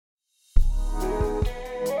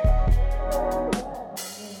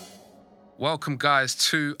Welcome, guys,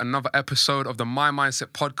 to another episode of the My Mindset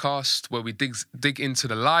podcast, where we dig into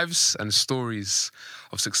the lives and stories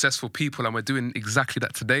of successful people, and we're doing exactly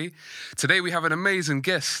that today. Today, we have an amazing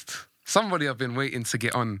guest, somebody I've been waiting to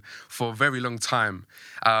get on for a very long time,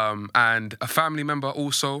 and a family member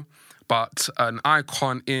also, but an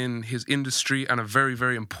icon in his industry and a very,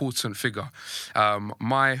 very important figure.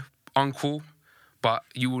 My uncle, but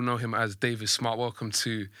you will know him as David Smart. Welcome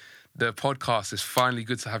to the podcast. It's finally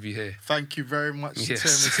good to have you here. Thank you very much,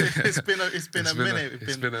 Yes. Tim. It's been a minute.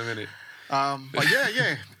 It's been a minute. But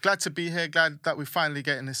yeah, glad to be here. Glad that we're finally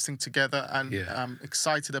getting this thing together, and I'm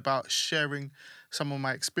excited about sharing some of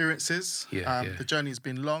my experiences. The journey's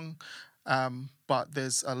been long, but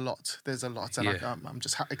there's a lot, and I'm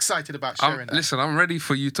just excited about sharing that. Listen, I'm ready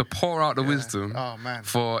for you to pour out the wisdom man.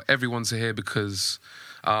 for everyone to hear, because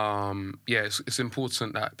it's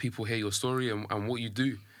important that people hear your story and what you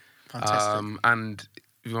do. Fantastic. And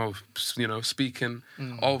you know, speaking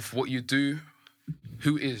of what you do,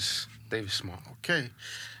 who is David Smart? Okay,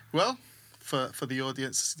 well, for the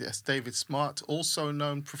audience, yes, David Smart, also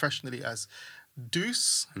known professionally as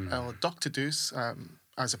Deuce or Dr. Deuce,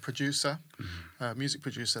 as a producer, music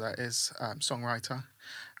producer, that is, songwriter.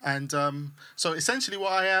 And so essentially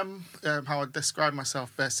what I am, how I describe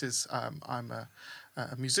myself best is I'm a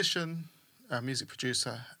musician, a music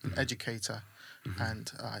producer, an educator,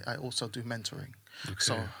 and I also do mentoring. Okay.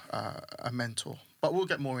 So a mentor. But we'll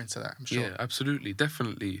get more into that, I'm sure. Yeah, absolutely,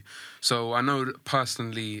 definitely. So I know that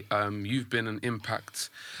personally you've been an impact,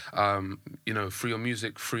 through your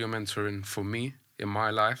music, through your mentoring for me in my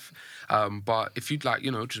life. But if you'd like,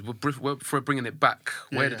 just for bringing it back,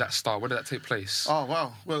 where did that start? Where did that take place? Oh,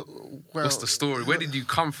 wow. Well, what's the story? Where did you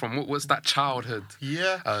come from? What's that childhood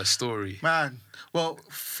story? Man, well,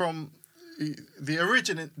 from the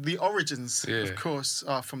origins, of course,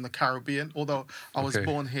 are from the Caribbean. Although I was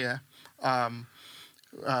born here,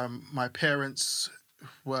 my parents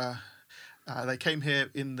were they came here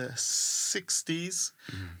in the 60s,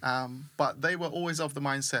 but they were always of the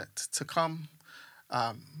mindset to come,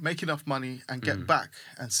 make enough money and get back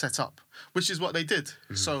and set up, which is what they did.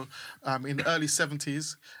 So in the early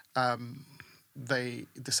 70s, they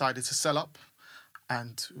decided to sell up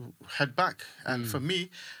and head back. And for me,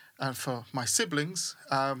 and for my siblings,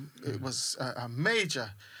 it was a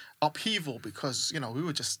major upheaval, because, we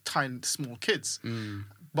were just tiny, small kids.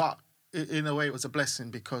 But in a way, it was a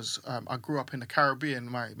blessing, because I grew up in the Caribbean.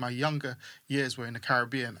 My younger years were in the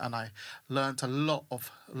Caribbean, and I learned a lot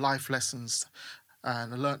of life lessons,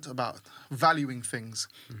 and I learned about valuing things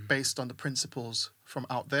based on the principles from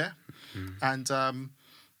out there. And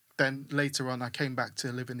then later on, I came back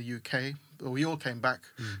to live in the UK. We all came back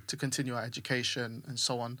to continue our education and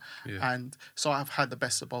so on. And so I've had the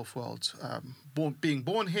best of both worlds. Being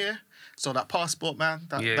born here, so that passport, man,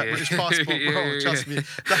 that British passport, bro, trust me,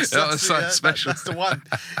 that's special. That's the one,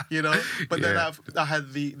 But then I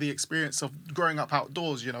had the experience of growing up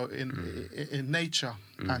outdoors, in nature,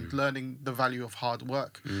 and learning the value of hard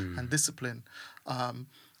work and discipline.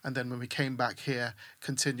 And then when we came back here,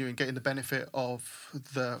 continuing getting the benefit of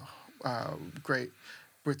the great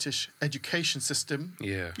British education system.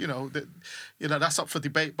 That's up for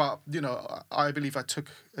debate, but I believe I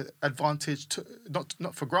took advantage,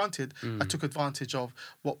 not for granted. I took advantage of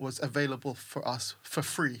what was available for us for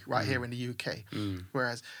free here in the UK.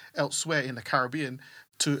 Whereas elsewhere in the Caribbean,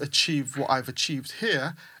 to achieve what I've achieved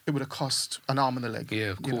here, it would have cost an arm and a leg.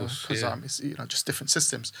 Yeah, of course. Because it's just different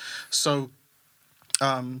systems. So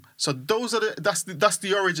those are that's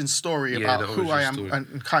the origin story about who I am story.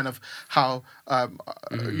 And kind of how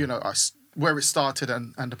where it started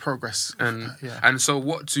and the progress. And so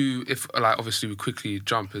what do, if obviously we quickly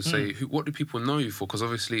jump and say, what do people know you for? Because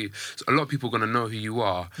obviously a lot of people are going to know who you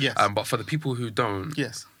are. Yes. But for the people who don't,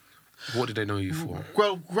 what do they know you for?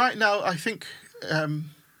 Well, right now I think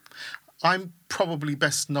I'm probably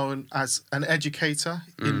best known as an educator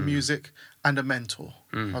in music and a mentor.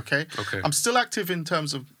 Okay. I'm still active in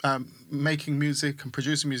terms of making music and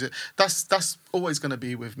producing music. That's always going to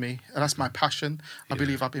be with me, and that's my passion. I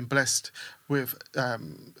believe I've been blessed with a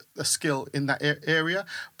skill in that area,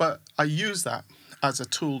 but I use that as a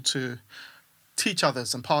tool to teach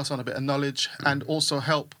others and pass on a bit of knowledge, and also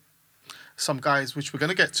help some guys, which we're going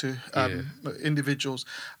to get to, individuals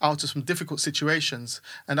out of some difficult situations,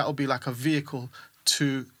 and that will be like a vehicle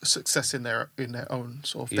to success in their own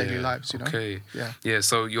sort of daily lives, Okay.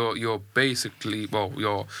 So you're basically,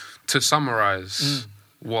 to summarize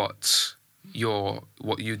what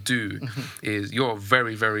you do is you're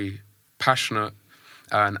very, very passionate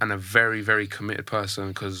and a very, very committed person,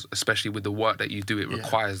 because especially with the work that you do, it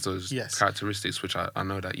requires those characteristics, which I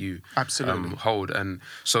know that you absolutely hold. And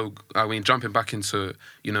so, I mean, jumping back into,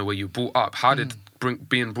 you know, where you brought up, how did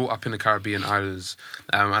being brought up in the Caribbean islands,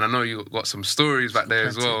 and I know you got some stories back there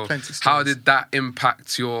as well. How did that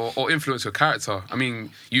impact or influence your character? I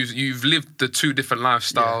mean, you've lived the two different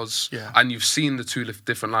lifestyles, and you've seen the two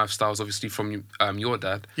different lifestyles, obviously from your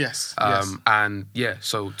dad. Yes. And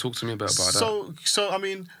so talk to me a bit about that. So I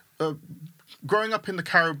mean, growing up in the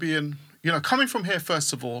Caribbean, you know, coming from here,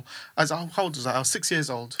 first of all, how old was I? I was 6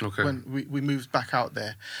 years old when we moved back out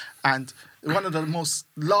there. And one of the most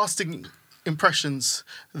lasting impressions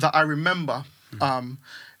that I remember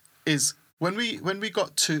is when we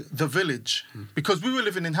got to the village, because we were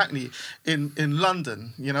living in Hackney in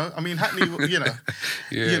London, you know. I mean, Hackney, you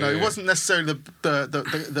know, it wasn't necessarily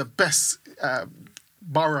the best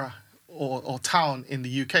borough or town in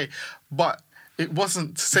the UK, but it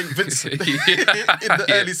wasn't St. Vincent in the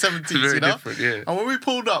early 70s, you know? And when we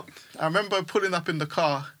pulled up, I remember pulling up in the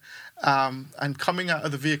car and coming out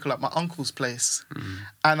of the vehicle at my uncle's place.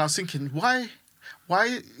 And I was thinking, why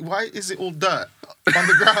is it all dirt on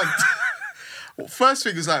the ground? First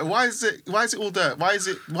thing is like, why is it all dirt? Why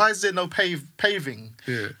is there no paving?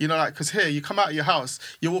 Yeah. You know, like, because here you come out of your house,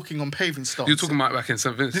 you're walking on paving stones. You're talking about back in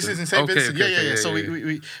St. Vincent. This is in St. Vincent. Yeah. So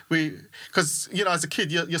we because you know, as a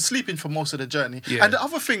kid, you're sleeping for most of the journey. Yeah. And the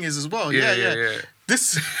other thing is as well. Yeah.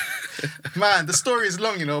 This man, the story is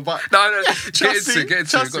long, you know, but no, get into it. Got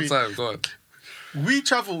time. Go on.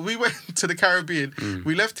 We went to the Caribbean.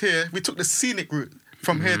 We left here. We took the scenic route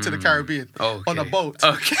from here to the Caribbean on a boat.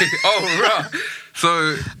 Okay. Oh, right.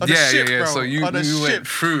 So ship, bro. So you went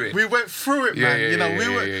through it. We went through it, man. You know, we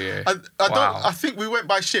were. I think we went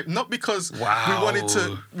by ship, not because we wanted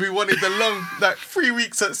the long, like 3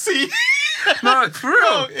 weeks at sea. No, for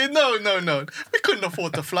real. No. We couldn't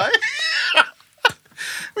afford to fly.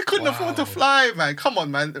 We couldn't afford to fly, man. Come on,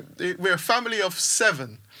 man. We're a family of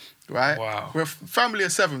 7. Right? Wow. We're a family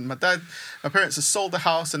of 7. My parents have sold the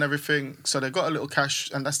house and everything, so they got a little cash,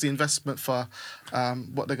 and that's the investment for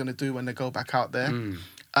what they're going to do when they go back out there.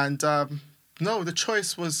 And no, the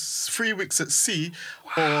choice was 3 weeks at sea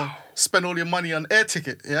or spend all your money on air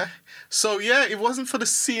ticket, yeah? So, yeah, it wasn't for the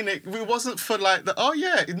scenic, it wasn't for like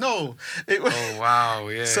no. It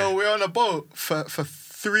was, So we're on a boat for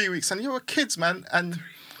 3 weeks, and you were kids, man, and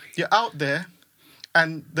you're out there.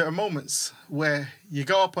 And there are moments where you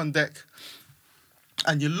go up on deck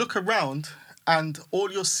and you look around and all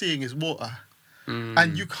you're seeing is water.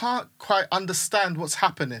 And you can't quite understand what's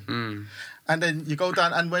happening. And then you go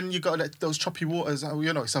down, and when you go those choppy waters,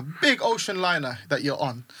 you know, it's a big ocean liner that you're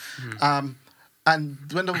on. And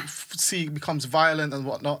when the sea becomes violent and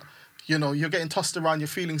whatnot, you know, you're getting tossed around, you're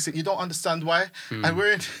feeling sick, you don't understand why. And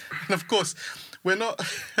and of course, we're not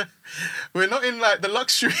in like the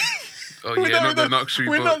luxury... We're not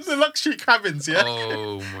the luxury cabins, yeah?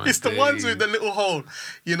 Oh, my It's the ones with the little hole.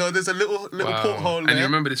 You know, there's a little porthole there. And you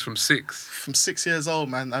remember this from 6? From 6 years old,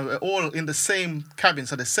 man. And we're all in the same cabin.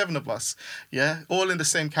 So there's 7 of us, yeah? All in the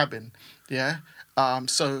same cabin, yeah?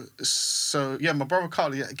 So my brother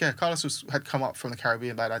Carlos had come up from the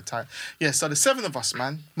Caribbean by that time. Yeah, so there's 7 of us,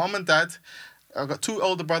 man. Mum and dad. I've got 2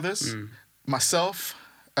 older brothers. Myself,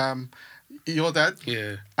 your dad.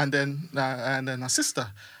 Yeah. And then my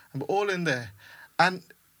sister. And we're all in there, and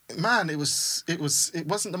man, it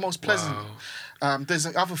wasn't the most pleasant. Wow. There's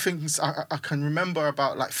other things I can remember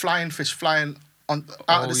about, like flying fish flying out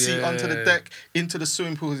of the sea onto the deck into the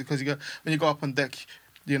swimming pool, because when you go up on deck,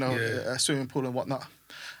 you know, a swimming pool and whatnot.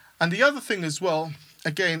 And the other thing as well,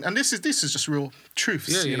 again, and this is just real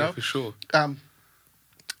truths, you know, for sure.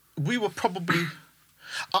 We were probably.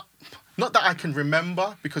 Not that I can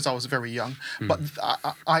remember because I was very young, but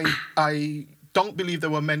I don't believe there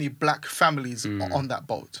were many black families on that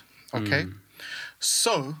boat, okay?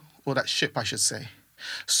 So, or that ship, I should say.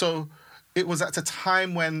 So, it was at a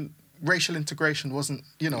time when racial integration wasn't,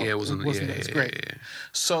 you know, it wasn't as great. Yeah.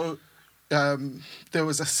 So, there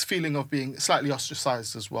was a feeling of being slightly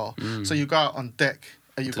ostracized as well. So, you go out on deck,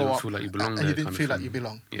 and you go up, feel like you belong and you didn't feel like you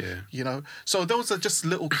belong. Yeah. You know? So those are just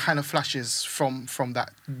little kind of flashes from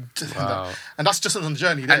that. Wow. And that's just on the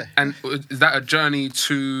journey there. And is that a journey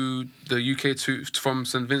to the UK from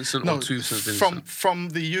St. Vincent or to St. Vincent? From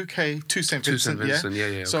the UK to St. Vincent,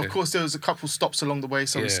 yeah. So, of course, there was a couple stops along the way.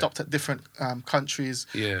 So we stopped at different countries.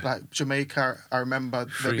 Yeah. Like Jamaica, I remember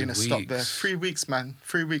there being a stop there. 3 weeks, man.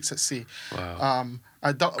 3 weeks at sea. Wow.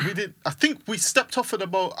 I think we stepped off of the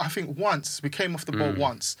boat, I think once. We came off the boat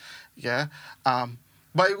once, yeah?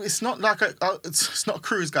 But it's not like it's not a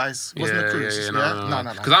cruise, guys. It wasn't a cruise. No.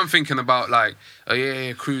 Because I'm thinking about like,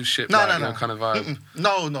 cruise ship. No, like, no. kind of vibe.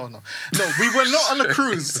 No. We were not on a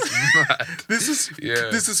cruise. This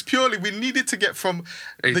is purely, we needed to get from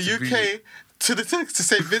A the to B. UK to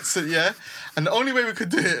St. Vincent, yeah? And the only way we could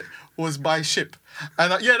do it was by ship.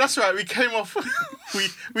 And that's right, we came off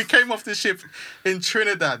we came off the ship in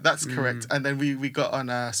Trinidad, that's correct. And then we got on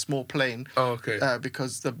a small plane. Oh, okay.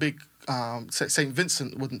 Because the big St.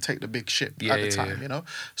 Vincent wouldn't take the big ship at the time, you know.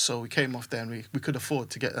 So we came off there and we could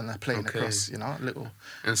afford to get on a plane across, you know, a little.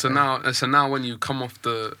 And so now when you come off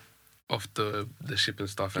the ship and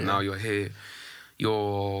stuff, and now you're here,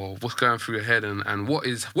 what's going through your head, and what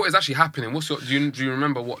is actually happening? Do you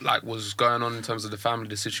remember what like was going on in terms of the family,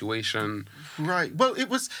 the situation? Right. Well,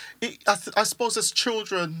 I suppose as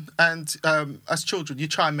children you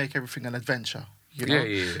try and make everything an adventure. You know?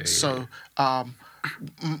 Yeah. So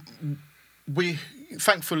we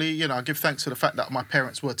thankfully, you know, I give thanks to the fact that my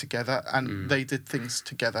parents were together and they did things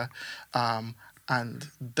together. And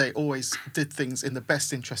they always did things in the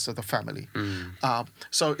best interest of the family.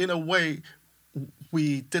 So in a way,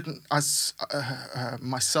 we didn't, as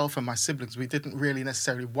myself and my siblings, we didn't really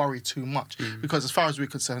necessarily worry too much because as far as we're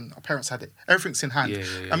concerned, our parents had it. Everything's in hand.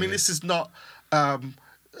 I mean, this is not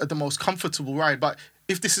the most comfortable ride, but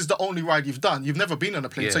if this is the only ride you've done, you've never been on a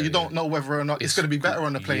plane, so you don't know whether or not it's going to be better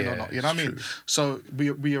on a plane or not. You know what I mean? So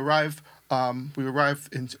we arrive. We arrive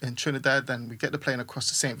in Trinidad, then we get the plane across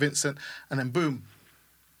to St. Vincent, and then boom,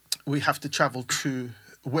 we have to travel to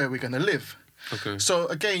where we're going to live. Okay. So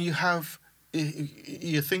again,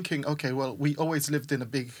 you're thinking, okay, well, we always lived in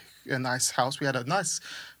a nice house. We had a nice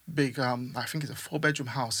big, I think it's a 4-bedroom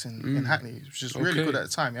house in Hackney, which is really good at the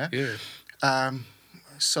time, yeah? Yeah.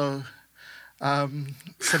 So then...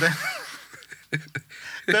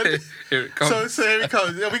 Here it comes. So here it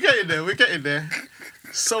comes. Yeah, we're getting there.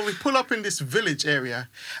 So we pull up in this village area,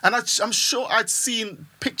 and I'm sure I'd seen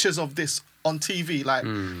pictures of this on TV, like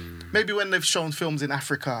maybe when they've shown films in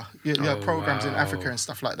Africa, programs in Africa and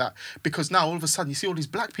stuff like that. Because now all of a sudden you see all these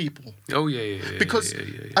black people. Oh yeah. Because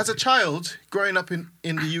as a child growing up in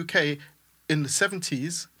the UK in the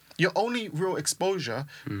 70s, your only real exposure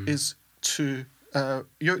is to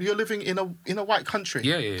you're living in a white country.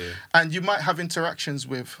 Yeah. And you might have interactions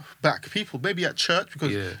with black people, maybe at church,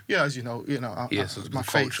 because as you know, so my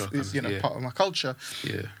faith is part of my culture.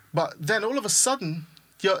 Yeah. But then all of a sudden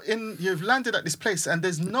you've landed at this place and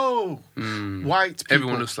there's no white people.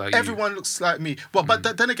 Everyone looks like me. Well, but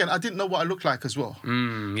then again, I didn't know what I looked like as well.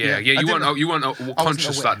 You weren't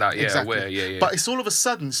conscious like that. Yeah, exactly. Aware. Yeah. But it's all of a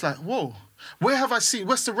sudden, it's like, whoa, where have I seen?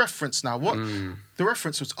 What's the reference now? What the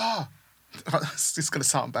reference was? This is gonna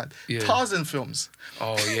sound bad. Tarzan films.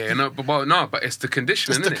 Oh yeah, but it's the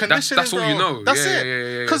conditioning. It's the conditioning. That's all you know. That's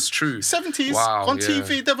it. Because true. 70s on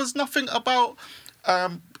TV, there was nothing about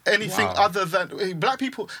anything other than black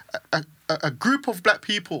people. A group of black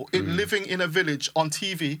people living in a village on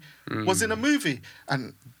TV was in a movie,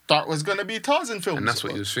 and that was going to be Tarzan films. And that's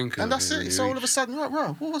what you was thinking. And that's it. So all of a sudden,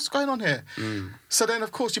 right, what's going on here? So then,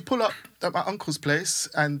 of course, you pull up at my uncle's place,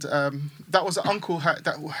 and that was an uncle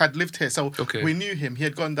that had lived here. So we knew him. He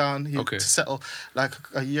had gone down to settle like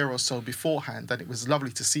a year or so beforehand, and it was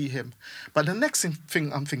lovely to see him. But the next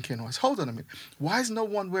thing I'm thinking was, hold on a minute, why is no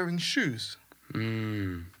one wearing shoes?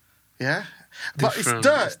 Yeah? But it's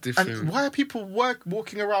dirt. And why are people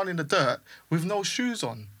walking around in the dirt with no shoes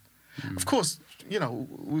on? Of course,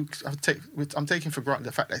 I'm taking for granted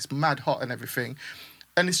the fact that it's mad hot and everything.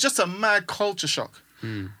 And it's just a mad culture shock.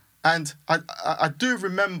 And I do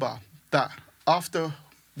remember that after,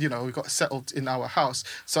 we got settled in our house.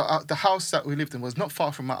 So the house that we lived in was not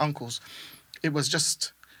far from my uncle's. It was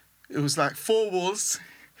like 4 walls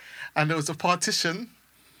and there was a partition.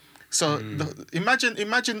 So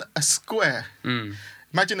imagine a square.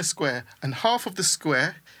 Imagine a square, and half of the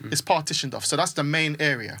square is partitioned off. So that's the main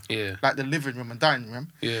area, like the living room and dining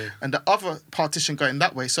room. And the other partition going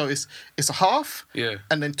that way. So it's a half,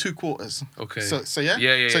 and then 2 quarters. Okay. So So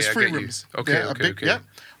it's 3 rooms. Okay.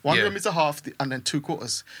 One room is a half, and then 2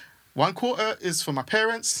 quarters. 1 quarter is for my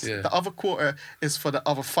parents. The other quarter is for the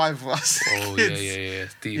other 5 of us. Oh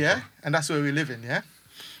kids. Deeper. And that's where we live in.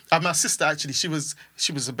 And my sister actually, she was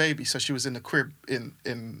a baby, so she was in the crib in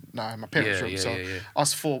my parents' room. So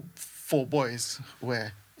us four boys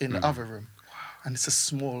were in the other room, and it's a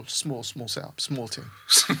small setup, small thing,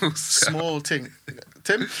 small thing.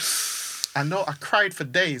 Tim, I know I cried for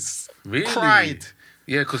days. Really? Cried.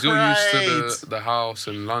 Yeah, because you're used to the house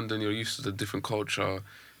in London. You're used to the different culture.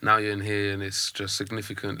 Now you're in here, and it's just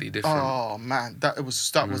significantly different. Oh man, that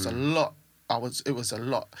was a lot. It was a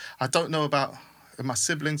lot. I don't know about my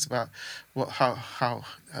siblings, about how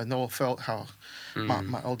Noel felt, how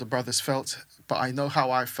my older brothers felt, but I know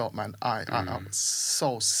how I felt, man. I was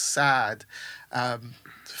so sad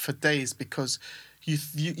for days, because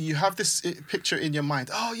you have this picture in your mind.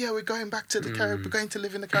 Oh yeah, we're going back to the Caribbean. We're going to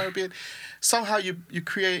live in the Caribbean. Somehow you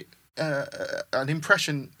create an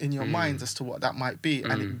impression in your mind as to what that might be,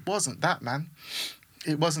 and it wasn't that, man.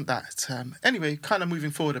 It wasn't that. Anyway, kind of moving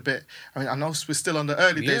forward a bit. I mean, I know we're still on the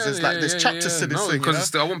early days. There's chapters to this thing.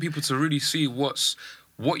 Because I want people to really see what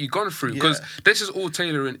you've gone through, because this is all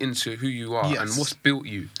tailoring into who you are and what's built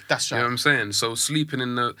you. That's right. You know what I'm saying? So sleeping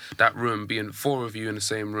in that room, being 4 of you in the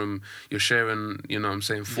same room, you're sharing, you know what I'm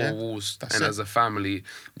saying, 4 walls, and as a family,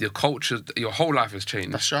 your culture, your whole life has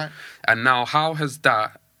changed. That's right. And now, how has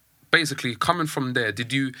that, basically coming from there,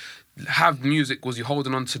 did you have music? Was you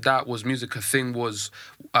holding on to that? Was music a thing?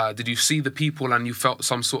 Did you see the people and you felt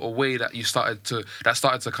some sort of way that started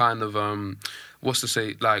to kind of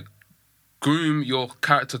like groom your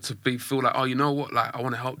character to feel like, oh, you know what, like I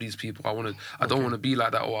want to help these people. I don't want to be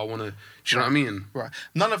like that, or I want to. Do you know what I mean? Right.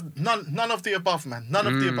 None of the above, man. None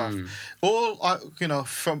of the above. All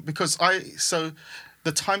because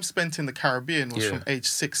the time spent in the Caribbean was from age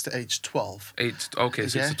 6 to age 12. 6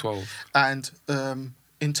 to 12. And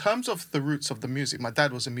in terms of the roots of the music, my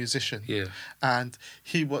dad was a musician. Yeah. And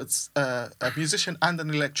he was a musician and an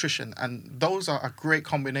electrician, and those are a great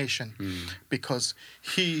combination because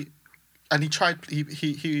he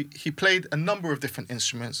played a number of different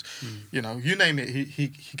instruments. You know, you name it,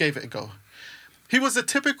 he gave it a go. He was a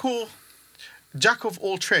typical jack of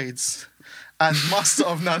all trades and master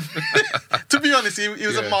of none. To be honest, he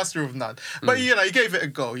was a master of none. But he gave it a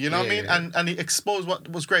go. You know what I mean? Yeah. And he exposed what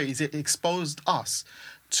was great is it exposed us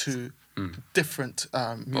to different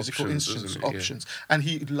musical options. And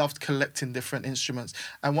he loved collecting different instruments.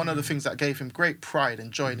 And one of the things that gave him great pride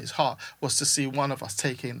and joy in his heart was to see one of us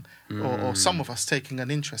taking, or some of us taking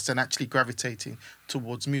an interest and actually gravitating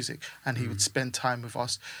towards music. And he would spend time with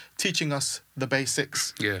us, teaching us the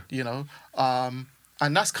basics. Yeah. You know,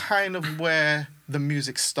 and that's kind of where the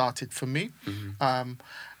music started for me.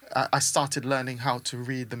 I started learning how to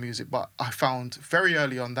read the music, but I found very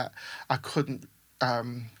early on that I couldn't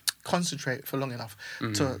concentrate for long enough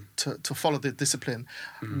to follow the discipline.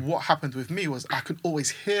 What happened with me was I could always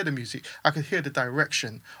hear the music. I could hear the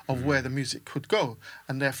direction of where the music could go,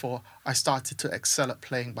 and therefore I started to excel at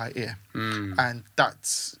playing by ear. And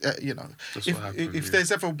that's if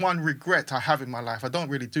there's ever one regret I have in my life, I don't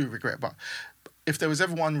really do regret, but if there was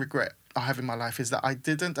ever one regret I have in my life, is that I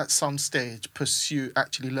didn't at some stage pursue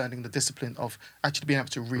actually learning the discipline of actually being able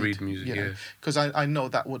to read music, because I know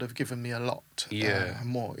that would have given me a lot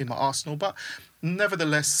more in my arsenal. But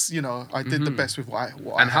nevertheless, I did the best with what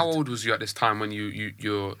I And how had. old was you at this time when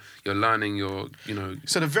you're learning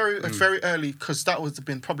So the very early, because that would have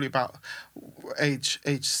been probably about age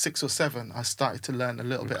 6 or 7. I started to learn a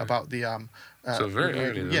little bit about the so very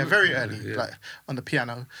early. Yeah, very early, like on the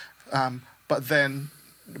piano. But then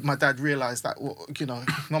my dad realised that,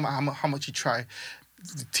 no matter how much you try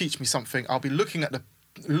to teach me something, I'll be looking at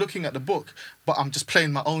the book, but I'm just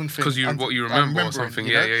playing my own thing. Because what you remember or something.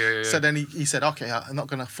 Yeah. So then he said, okay, I'm not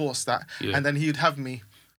going to force that. Yeah. And then he'd have me,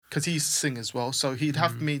 because he used to sing as well, so he'd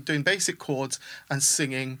have me doing basic chords and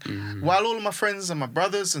singing, while all of my friends and my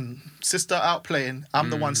brothers and sister are out playing. I'm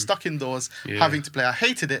the one stuck indoors having to play. I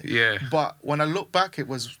hated it, but when I look back, it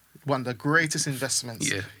was one of the greatest investments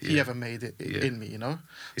he ever made in me,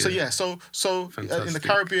 So in the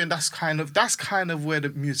Caribbean, that's kind of where the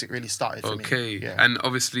music really started for me. Okay. And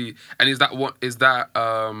obviously, is that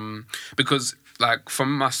because like for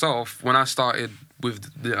myself, when I started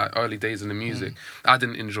with the early days in the music, I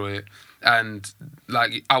didn't enjoy it. And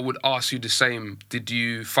like I would ask you the same, did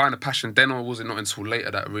you find a passion then, or was it not until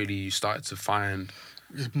later that really you started to find?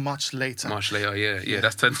 Much later, yeah.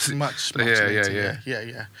 That's much later.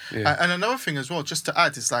 Yeah. And another thing as well, just to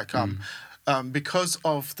add, is like because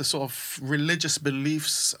of the sort of religious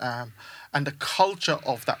beliefs and the culture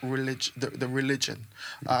of that religion,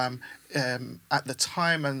 at the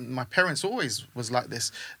time, and my parents always was like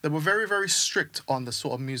this. They were very, very strict on the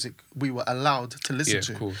sort of music we were allowed to listen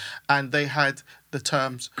to, cool. And they had the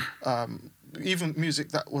terms, even music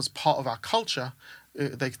that was part of our culture.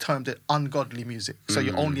 They termed it ungodly music. So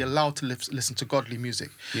you're only allowed to listen to godly music.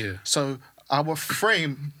 Yeah. So our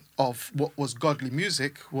frame of what was godly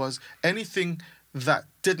music was anything that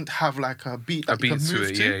didn't have like a beat that you could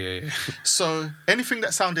move to. Yeah. So anything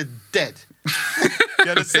that sounded dead, you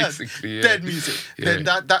understand? Dead music. Then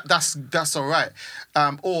that's all right.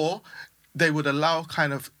 Or they would allow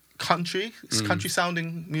kind of country. It's country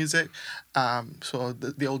sounding music. So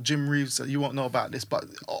the old Jim Reeves, you won't know about this, but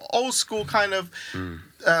old school kind of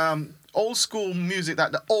old school music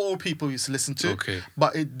that the old people used to listen to. Okay.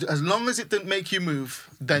 But as long as it didn't make you move,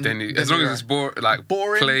 then as long as it's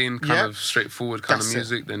boring, plain, kind of straightforward kind of That's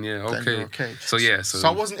music, then okay. Okay. So yeah, so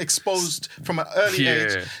I wasn't exposed from an early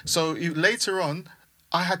age. So later on,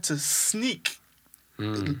 I had to sneak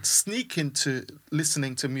into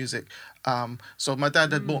listening to music. So my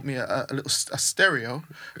dad had bought me a stereo,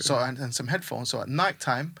 so and some headphones. So at night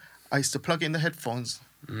time, I used to plug in the headphones,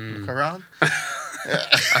 look around,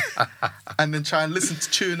 and then try and listen to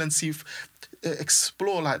tune and see if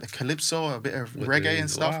explore like the calypso, a bit of reggae and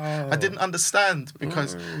stuff. Wow. I didn't understand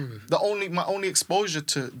because my only exposure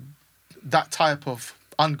to that type of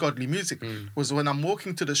ungodly music was when I'm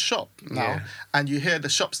walking to the shop now, and you hear the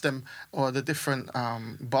shops them or the different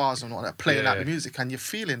bars and all that playing out the music, and you're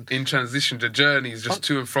feeling in transition, the journeys just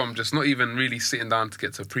to and from, just not even really sitting down to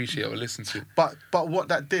get to appreciate or listen to. But what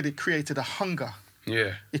that did, it created a hunger.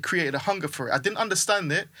 Yeah, it created a hunger for it. I didn't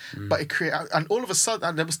understand it, but it created, and all of a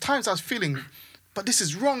sudden, there was times I was feeling, but this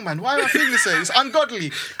is wrong, man. Why am I feeling this way? It's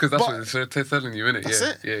ungodly. Because that's what it's telling you, innit? That's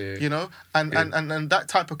it. Yeah. You know, and that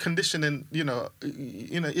type of conditioning,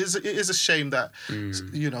 it is a shame that,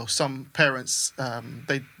 some parents,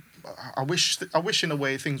 I wish in a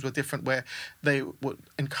way things were different where they would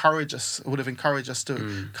have encouraged us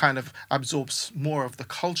to kind of absorb more of the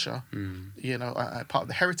culture, part of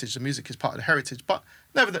the heritage. The music is part of the heritage, but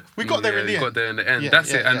nevertheless, we got there in the end. Got there in the end.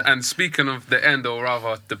 That's it. And speaking of the end, or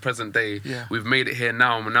rather the present day, we've made it here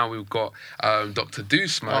now. And now we've got Dr.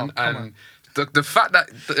 Deuce, man, and. The fact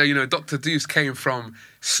that Dr. Deuce came from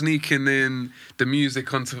sneaking in the music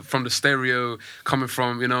from the stereo, coming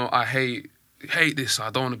from I hate this,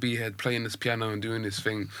 I don't want to be here playing this piano and doing this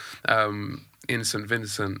thing in St.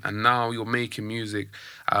 Vincent, and now you're making music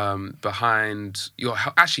you're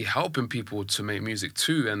actually helping people to make music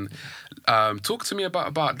too. And talk to me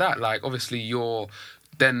about that. Like, obviously you're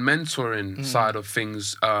then mentoring side of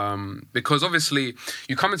things, because obviously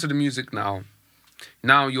you come into the music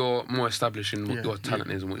now you're more established in what your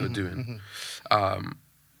talent is and what you're doing,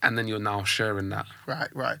 and then you're now sharing that.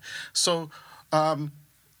 Right. So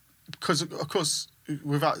because of course,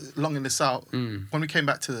 without longing this out, when we came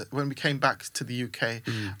back to the UK,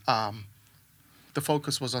 the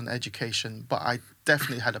focus was on education, but I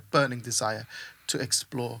definitely had a burning desire to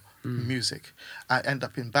explore music. I end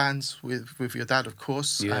up in bands with your dad, of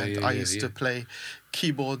course, I used to play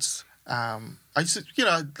keyboards. I used to,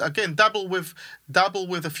 again, dabble with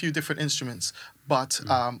a few different instruments, but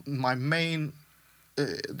my main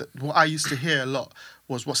what I used to hear a lot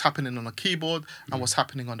was what's happening on a keyboard and what's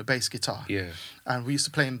happening on the bass guitar. Yeah. And we used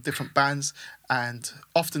to play in different bands, and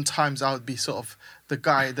oftentimes I would be sort of the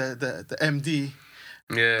guy, the MD.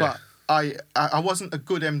 Yeah. But I wasn't a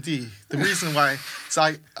good MD. The reason why is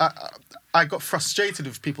I got frustrated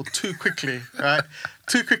with people too quickly, right?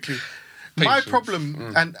 Too quickly. Patience. My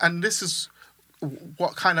problem, and this is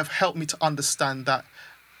what kind of helped me to understand that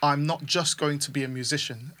I'm not just going to be a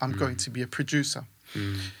musician, I'm going to be a producer,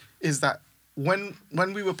 is that when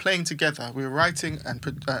we were playing together, we were writing and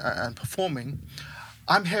performing,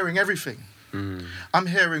 I'm hearing everything. I'm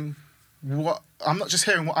hearing I'm not just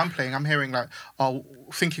hearing what I'm playing, I'm hearing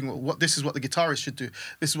thinking this is what the guitarist should do,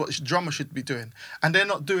 this is what the drummer should be doing, and they're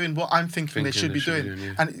not doing what I'm thinking they should be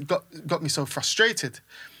doing. And it got me so frustrated.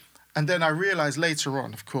 And then I realized later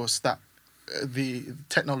on, of course, that the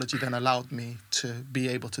technology then allowed me to be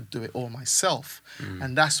able to do it all myself.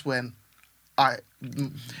 And that's when I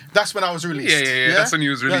was released. Yeah. That's when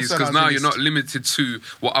you was released, because now you're not limited to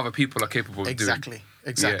what other people are capable of doing.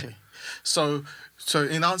 Exactly. Yeah. So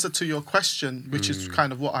in answer to your question, which is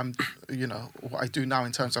kind of what I'm, what I do now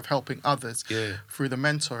in terms of helping others through the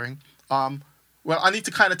mentoring. Well, I need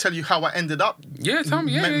to kind of tell you how I ended up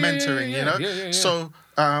mentoring, So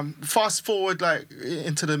fast forward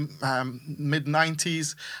into the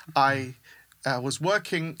mid-90s, I was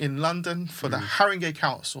working in London for the Haringey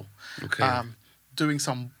Council, doing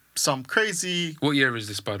some crazy... What year is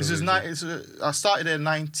this, by the way? I started in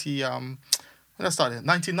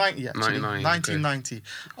 1990, actually. 1990. Okay.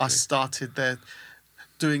 I started there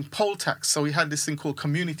doing poll tax. So we had this thing called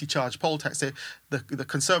community charge poll tax. The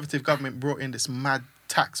Conservative government brought in this mad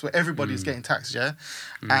tax where everybody's getting taxed,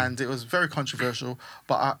 and it was very controversial.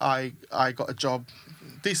 But I got a job,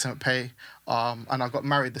 decent pay, and I got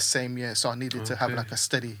married the same year, so I needed to have a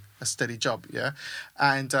steady job,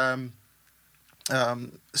 and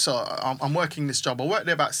so I'm working this job. I worked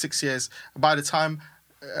there about 6 years. By the time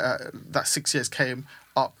that 6 years came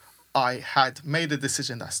up, I had made a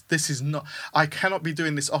decision that this is not, I cannot be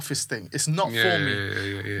doing this office thing. It's not for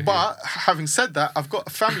me. But having said that, I've got a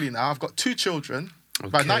family now. I've got 2 children.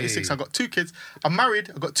 By 96, I've got 2 kids. I'm married,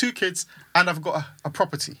 I've got 2 kids, and I've got a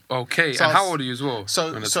property. Okay, so and how old are you as well?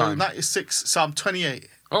 So 96, so I'm 28.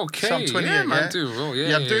 Okay, so I'm 28, yeah, man, do well.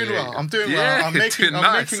 Yeah, I'm doing well. I'm doing well. I'm making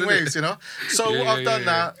waves, you know. So what I've done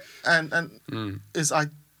now, and is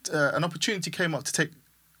an opportunity came up to take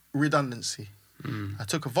redundancy. I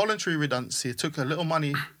took a voluntary redundancy. I took the little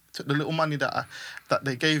money that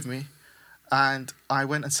they gave me, and I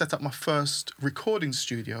went and set up my first recording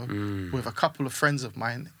studio with a couple of friends of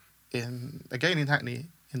mine in Hackney,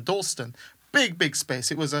 in Dalston. Big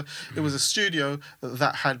space. It was a studio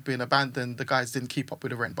that had been abandoned. The guys didn't keep up with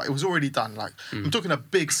the rent, but it was already done. Like I'm talking a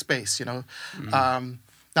big space, you know.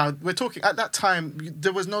 Now we're talking at that time.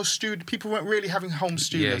 There was no studio. People weren't really having home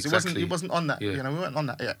studios. Yeah, exactly. It wasn't on that. You know, we weren't on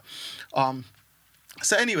that yet.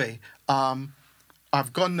 So anyway,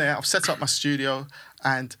 I've gone there. I've set up my studio,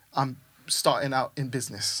 and I'm starting out in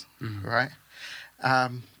business, right?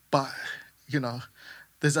 But you know,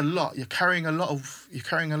 there's a lot. You're carrying a lot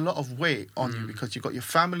of weight on you because you've got your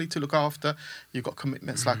family to look after. You've got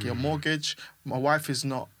commitments like your mortgage. My wife is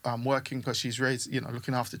not working because she's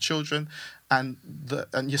looking after children, and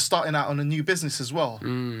you're starting out on a new business as well.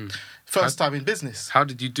 First time in business. How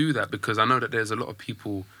did you do that? Because I know that there's a lot of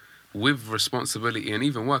people with responsibility, and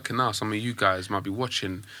even working now, some of you guys might be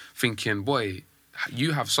watching thinking, boy,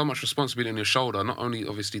 you have so much responsibility on your shoulder, not only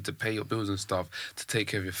obviously to pay your bills and stuff, to take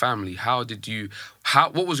care of your family.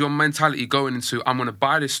 What was your mentality going into, I'm going to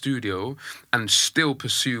buy this studio and still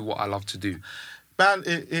pursue what I love to do? Man,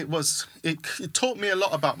 it taught me a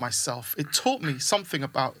lot about myself. It taught me something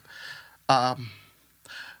about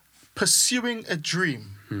pursuing a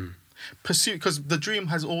dream. Because the dream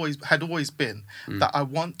had always been that I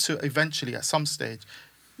want to eventually, at some stage,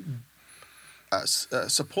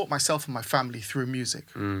 support myself and my family through music,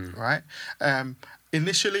 right?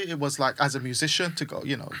 Initially, it was like as a musician to go,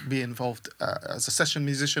 be involved as a session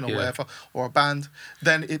musician or whatever, or a band.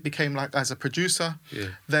 Then it became like as a producer. Yeah.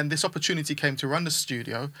 Then this opportunity came to run the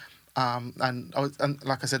studio, and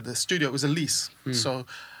like I said, the studio was a lease, so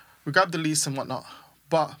we grabbed the lease and whatnot.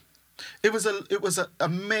 But it was a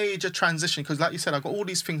major transition because, like you said, I got all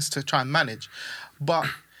these things to try and manage, but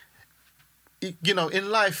in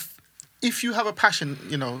life, if you have a passion,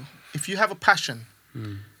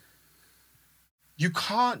 you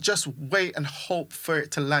can't just wait and hope for it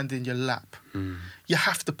to land in your lap. You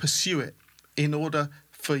have to pursue it in order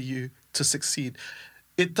for you to succeed.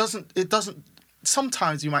 It doesn't.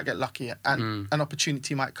 Sometimes you might get lucky and an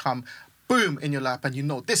opportunity might come, boom, in your lap, and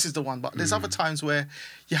this is the one. But there's other times where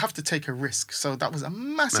you have to take a risk. So that was a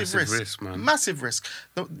massive risk, man. Massive risk.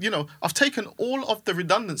 I've taken all of the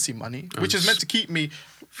redundancy money, which is meant to keep me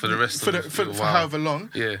for the rest for however long,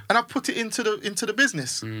 and I put it into the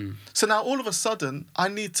business. So now all of a sudden, I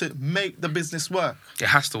need to make the business work. It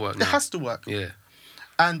has to work. It has to work. Yeah.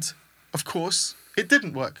 And of course, it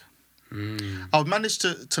didn't work. I managed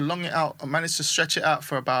to long it out. I managed to stretch it out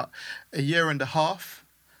for about a year and a half.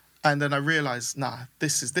 And then I realised,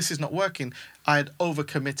 this is not working. I had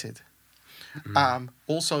overcommitted.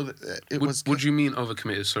 Also, What do you mean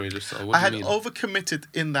overcommitted? Sorry, I had overcommitted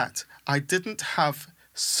in that I didn't have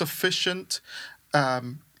sufficient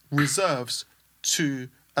reserves to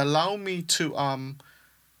allow me for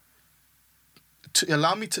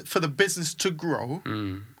the business to grow.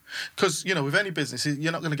 Because, with any business,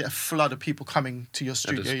 you're not going to get a flood of people coming to your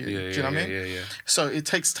studio. Do you know what I mean? Yeah. So it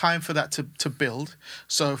takes time for that to build.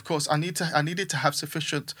 So, of course, I needed to have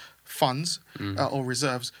sufficient funds or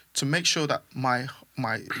reserves to make sure that my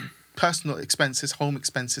personal expenses, home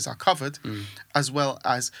expenses are covered, as well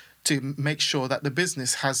as to make sure that the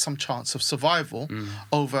business has some chance of survival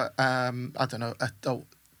over,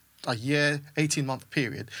 a year, 18-month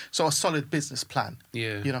period. So a solid business plan.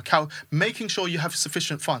 Yeah. Making sure you have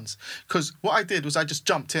sufficient funds. Because what I did was I just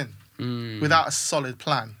jumped in without a solid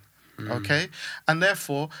plan. Okay? And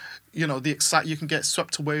therefore, you can get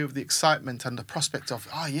swept away with the excitement and the prospect of,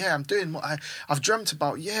 I'm doing what I've dreamt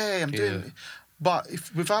about. I'm doing it. But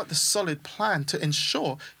without the solid plan to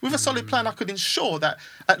ensure, with a solid plan, I could ensure that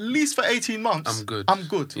at least for 18 months, I'm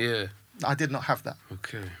good. Yeah. I did not have that.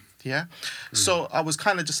 Okay. Yeah. So I was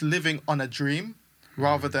kind of just living on a dream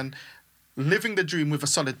rather than living the dream with a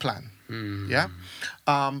solid plan. Yeah.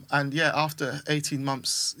 After 18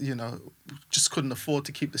 months, just couldn't afford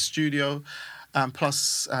to keep the studio.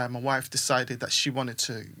 Plus, my wife decided that she wanted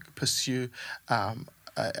to pursue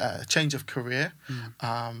a change of career.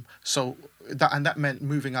 So that meant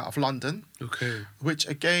moving out of London. Okay. Which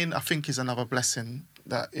again, I think is another blessing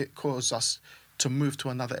that it caused us to move to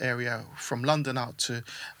another area from London out to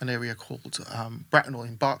an area called Bracknell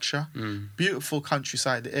in Berkshire. Beautiful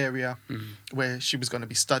countryside area where she was going to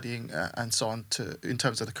be studying and so on in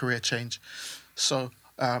terms of the career change. So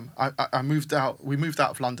I moved out. We moved out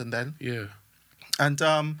of London then. Yeah. And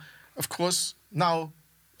of course, now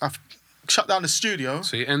I've shut down the studio.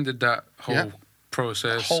 So you ended that whole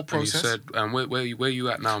process. Whole process. And you said, where you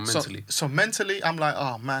at now mentally? So mentally, I'm like,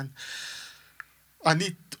 oh man,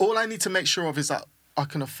 all I need to make sure of is that I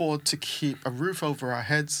can afford to keep a roof over our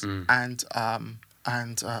heads and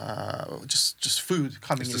just food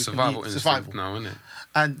coming in. It's the survival now, isn't it?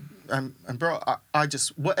 And bro, I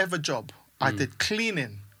just, whatever job I did,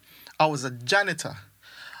 cleaning, I was a janitor,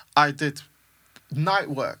 I did night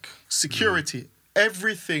work, security,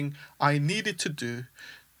 everything I needed to do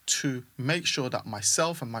to make sure that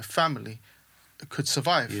myself and my family could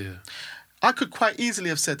survive. Yeah. I could quite easily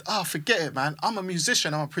have said, forget it, man. I'm a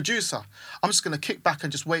musician, I'm a producer. I'm just going to kick back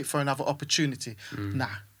and just wait for another opportunity. Nah.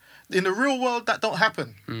 In the real world, that don't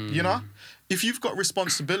happen, you know? If you've got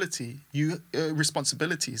responsibilities,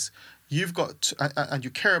 you've got, and you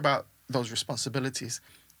care about those responsibilities,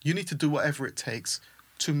 you need to do whatever it takes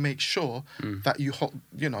to make sure that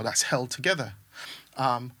that's held together.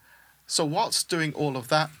 So whilst doing all of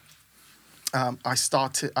that, I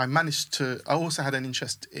also had an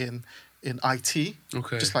interest in IT,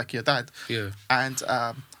 just like your dad. Yeah. And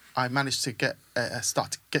I managed to get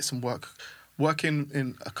some work, working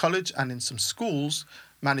in a college and in some schools,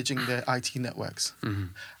 managing their IT networks.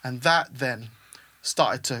 And that then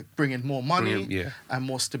started to bring in more money and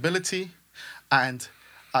more stability. And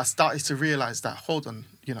I started to realize that, hold on,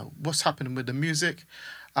 what's happening with the music?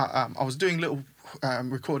 I was doing little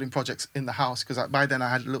recording projects in the house because by then I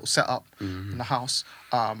had a little setup in the house.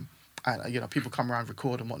 And people come around,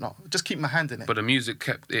 record and whatnot. Just keep my hand in it. But the music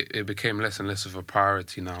it became less and less of a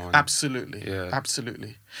priority now. Absolutely,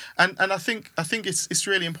 absolutely. And I think it's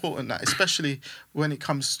really important that, especially when it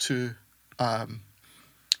comes to a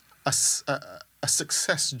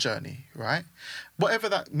success journey, right? Whatever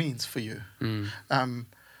that means for you.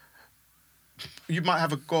 You might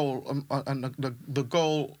have a goal, and the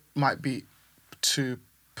goal might be to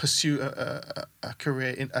pursue a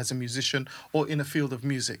career as a musician or in a field of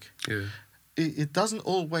music. Yeah. It doesn't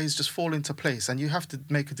always just fall into place, and you have to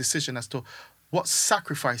make a decision as to what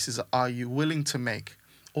sacrifices are you willing to make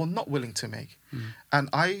or not willing to make. And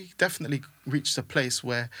I definitely reached a place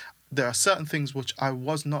where there are certain things which I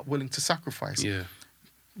was not willing to sacrifice. Yeah.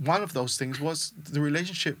 One of those things was the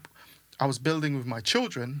relationship I was building with my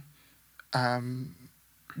children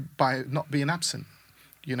by not being absent.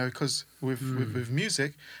 Because with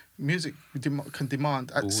music can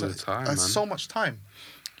demand so much time,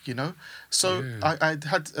 So I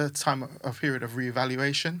had a period of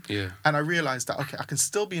reevaluation, and I realized that I can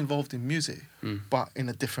still be involved in music, but in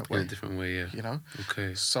a different way.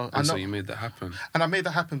 Okay. So so you made that happen. And I made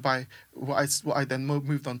that happen by what I then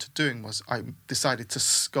moved on to doing was I decided to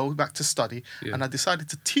go back to study, and I decided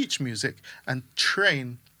to teach music and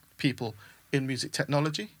train people in music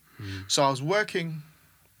technology. So I was working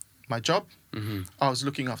my job, I was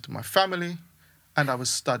looking after my family, and I was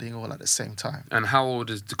studying all at the same time. And how old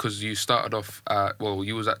because you started off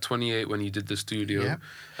you was at 28 when you did the studio,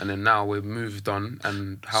 and then now we've moved on,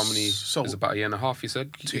 and how many, it's about a year and a half, you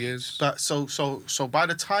said? 2 years? But so by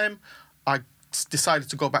the time I decided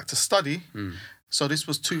to go back to study, so this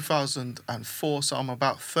was 2004, so I'm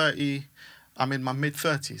about 30, I'm in my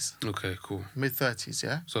mid-30s. Okay, cool. Mid-30s,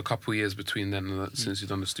 yeah? So a couple of years between then and since you've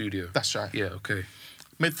done the studio. That's right. Yeah, okay.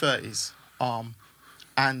 Mid-30s.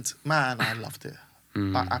 And man, I loved it.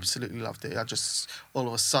 I absolutely loved it. I just, all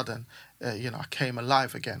of a sudden, I came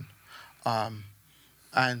alive again.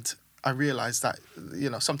 And I realized that,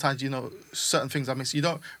 sometimes, certain things I miss. You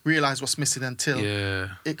don't realize what's missing until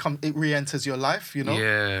it re-enters your life,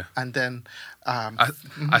 Yeah. And then...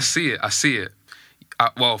 I see it.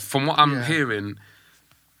 Well, from what I'm hearing,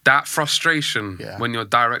 that frustration when you're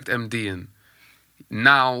direct MDing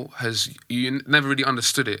now you never really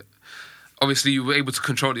understood it. Obviously, you were able to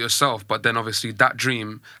control it yourself, but then obviously that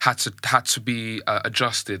dream had to be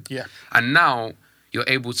adjusted. Yeah. And now you're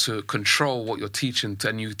able to control what you're teaching,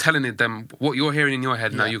 and you're telling them what you're hearing in your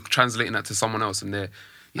head. Now you're translating that to someone else, and they're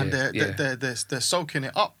soaking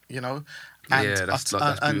it up, And, that's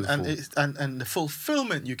beautiful. And the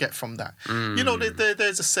fulfillment you get from that.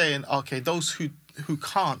 There's a saying, okay, those who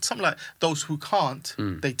can't, something like those who can't,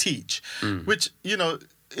 they teach, which,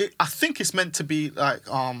 I think it's meant to be like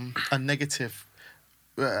a negative.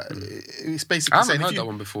 It's basically I haven't heard that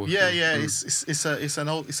one before. Yeah. It's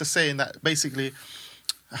a saying that basically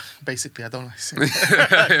Basically, I don't like singing.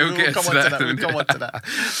 We'll come on to that. We'll come on to that.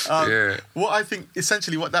 Yeah. What I think,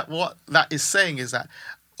 essentially, what that is saying is that,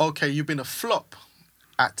 okay, you've been a flop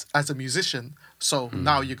as a musician, so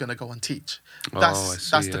now you're going to go and teach. That's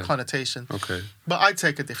the connotation. Okay. But I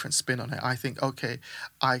take a different spin on it. I think, okay,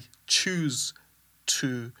 I choose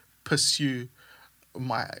to pursue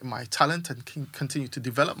my talent and continue to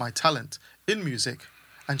develop my talent in music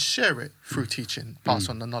and share it through teaching, pass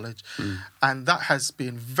on the knowledge. And that has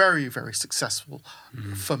been very, very successful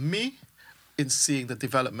for me in seeing the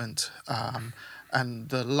development and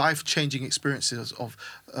the life-changing experiences of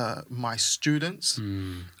my students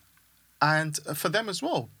and for them as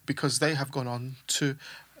well, because they have gone on to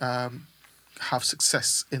have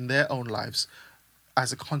success in their own lives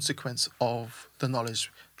as a consequence of the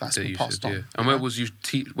knowledge that's been passed on. And where was you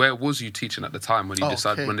teaching at the time when you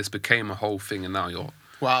decided, when this became a whole thing and now you're...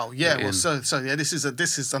 Wow, yeah. Well, so yeah, this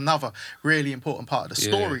is another really important part of the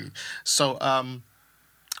story.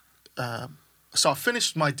 Yeah. So I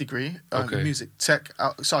finished my degree in music tech.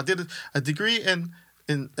 So I did a degree in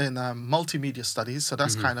multimedia studies. So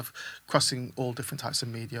that's kind of crossing all different types of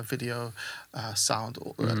media, video, sound,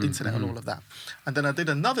 internet, and all of that. And then I did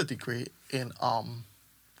another degree in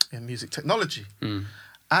music technology.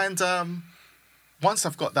 And once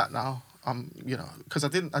I've got that now, because I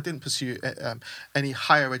didn't pursue any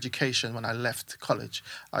higher education when I left college.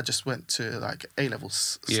 I just went to like A-level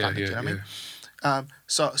standard. You know what I mean?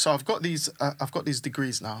 So I've got these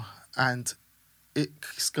degrees now, and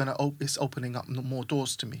it's opening up more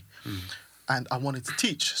doors to me. And I wanted to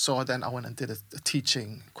teach, so then I went and did a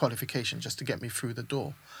teaching qualification just to get me through the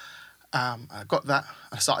door. I got that.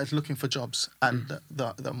 I started looking for jobs, and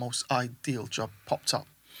the most ideal job popped up,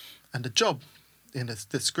 and the job in the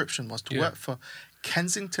description was to work for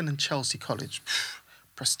Kensington and Chelsea College.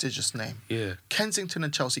 Prestigious name. Yeah. Kensington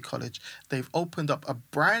and Chelsea College. They've opened up a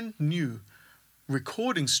brand new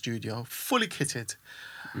recording studio, fully kitted,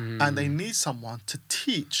 and they need someone to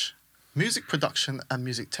teach music production and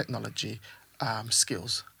music technology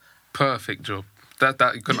skills. Perfect job. That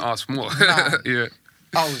you couldn't ask more. Yeah.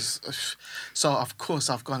 So of course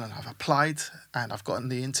I've gone and I've applied and I've gotten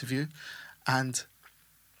the interview, and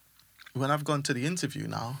when I've gone to the interview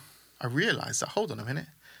now, I realised that, hold on a minute,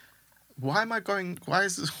 why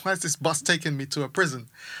is this bus taking me to a prison?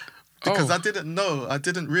 Because I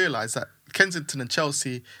didn't realise that Kensington and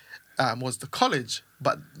Chelsea was the college,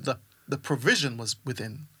 but the provision was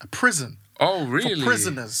within a prison. Oh, really? For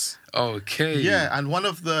prisoners. Okay. Yeah, and one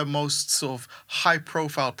of the most sort of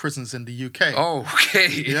high-profile prisons in the UK. Oh, okay.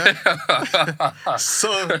 Yeah.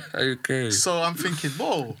 So I'm thinking,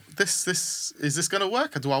 whoa, is this going to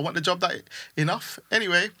work? Do I want the job that enough?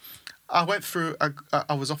 Anyway, I went through.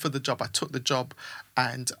 I was offered the job. I took the job,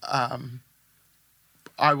 and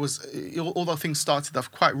although things started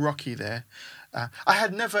off quite rocky there. I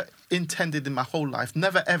had never intended in my whole life,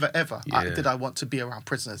 never, ever, ever, did I want to be around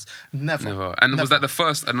prisoners. Never. And never. was that the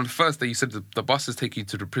first? And on the first day, you said the buses take you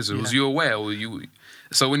to the prison. Yeah. Was you aware, or you?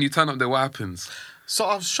 So when you turn up there, what happens? So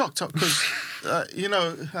I was shocked because,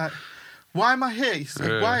 why am I here? He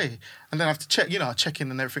said, why? And then I have to check in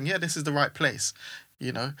and everything. Yeah, this is the right place.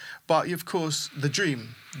 But of course, the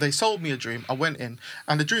dream. They sold me a dream. I went in,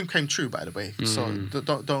 and the dream came true. By the way, so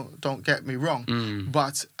don't get me wrong.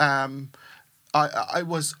 But I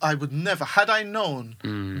would never, had I known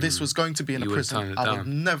this was going to be in a prison, I would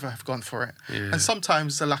never have gone for it. Yeah. And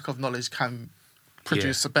sometimes the lack of knowledge can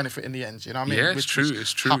produce a benefit in the end. You know what I mean? Yeah, it's true.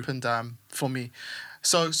 It's true. Happened for me.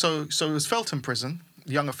 So it was Felton Prison,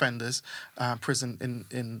 young offenders prison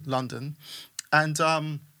in London, and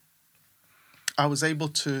I was able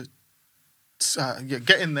to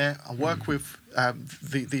get in there and work with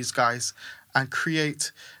these guys and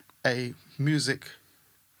create a music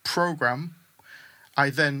program. I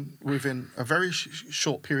then, within a very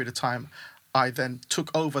short period of time, I then took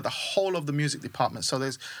over the whole of the music department. So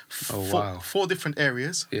there's four different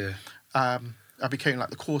areas. Yeah. I became like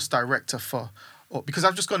the course director because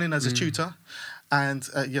I've just gone in as a tutor, and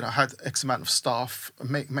had X amount of staff,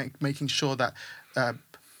 making sure that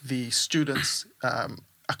the students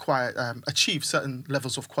achieve certain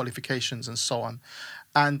levels of qualifications and so on.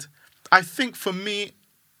 And I think for me,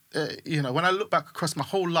 when I look back across my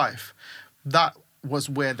whole life, that was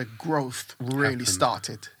where the growth really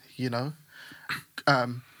started.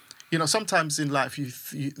 Sometimes in life,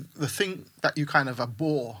 the thing that you kind of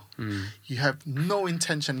abhor, you have no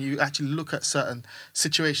intention. You actually look at certain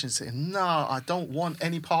situations saying, no, I don't want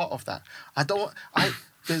any part of that.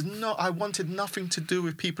 I wanted nothing to do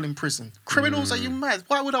with people in prison. Criminals, are you mad?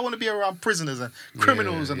 Why would I want to be around prisoners and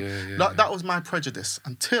criminals? That was my prejudice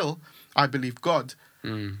until I believe God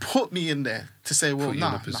put me in there to say, well, Put you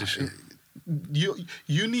in nah, a position.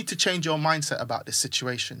 you need to change your mindset about this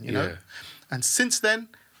situation, you know? Yeah. And since then,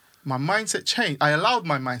 my mindset changed. I allowed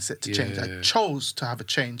my mindset to change. Yeah. I chose to have a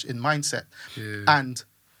change in mindset. Yeah. And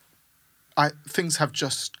things have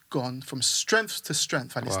just gone from strength to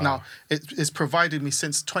strength. And it's Wow. now, it's provided me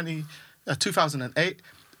since 2008.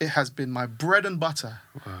 It has been my bread and butter.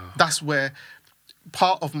 Wow. That's where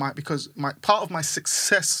part of my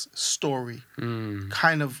success story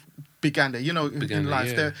kind of began there. You know, in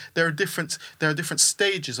life, yeah. there are different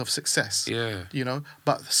stages of success. Yeah. You know,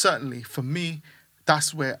 but certainly for me,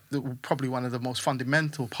 that's where probably one of the most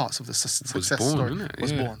fundamental parts of the success story isn't it?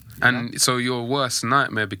 was Yeah. born. You know? And so your worst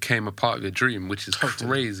nightmare became a part of your dream, which is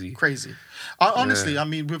crazy. Crazy. Honestly, I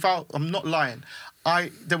mean, I'm not lying.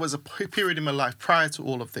 There was a period in my life prior to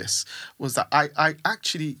all of this was that I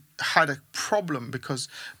actually had a problem because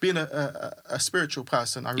being a spiritual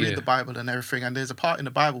person, I read the Bible and everything, and there's a part in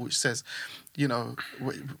the Bible which says, you know,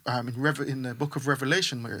 in the book of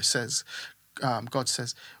Revelation where it says, God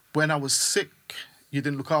says, when I was sick, you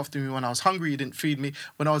didn't look after me. When I was hungry, you didn't feed me.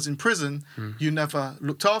 When I was in prison, you never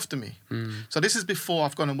looked after me. So this is before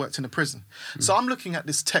I've gone and worked in a prison. So I'm looking at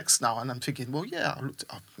this text now and I'm thinking, well, yeah,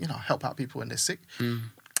 I help out people when they're sick.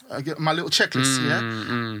 I get my little checklist,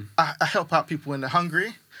 I help out people when they're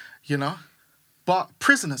hungry, you know. But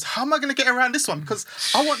prisoners, how am I going to get around this one? Because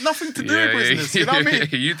I want nothing to do with prisoners, you know what I mean?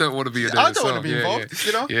 You don't want to be I don't want to be involved,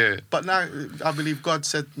 you know? Yeah. But now I believe God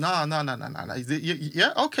said, no.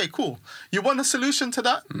 Yeah, okay, cool. You want a solution to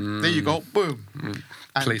that? There you go, boom.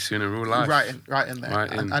 And place you in a real life. Right in there.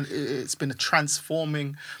 Right and it's been a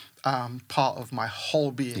transforming part of my whole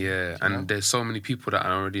being. Yeah, and there's so many people that I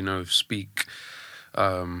already know speak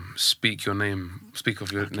of your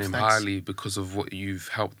name highly because of what you've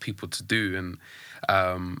helped people to do,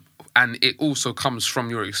 and it also comes from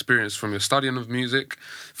your experience, from your studying of music,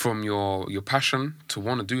 from your passion to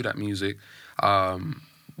want to do that music,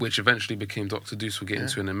 which eventually became Dr. Deuce. We'll get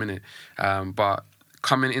into in a minute, but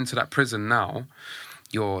coming into that prison now,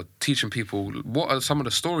 you're teaching people. What are some of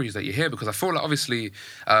the stories that you hear? Because I feel like obviously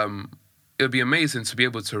it would be amazing to be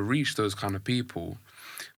able to reach those kind of people,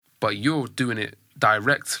 but you're doing it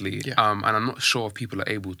directly, and I'm not sure if people are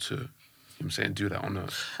able to, you know what I'm saying, do that on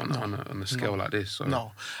a scale like this. So.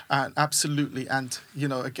 No, absolutely. And you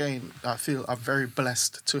know, again, I feel I'm very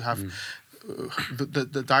blessed to have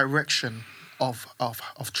the direction of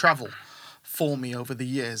travel for me over the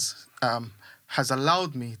years has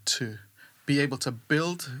allowed me to be able to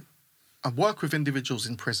build and work with individuals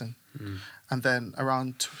in prison. And then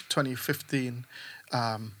around 2015,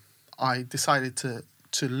 I decided to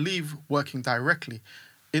leave working directly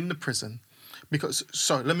in the prison because,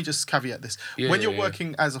 so let me just caveat this. When you're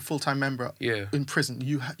working as a full-time member in prison,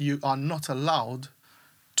 you are not allowed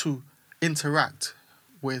to interact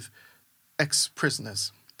with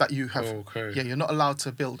ex-prisoners that you have. Yeah, you're not allowed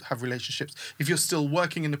to have relationships if you're still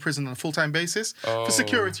working in the prison on a full-time basis for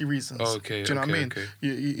security reasons. Do you know what I mean?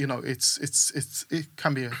 You know, it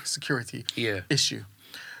can be a security issue.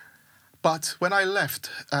 But when I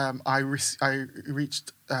left, I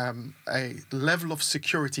reached a level of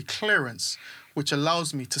security clearance which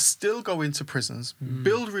allows me to still go into prisons,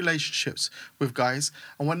 build relationships with guys,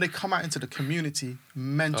 and when they come out into the community,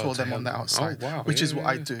 mentor them on the outside, which is what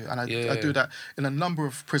I do. And I do that in a number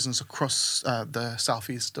of prisons across the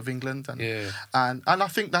southeast of England. And I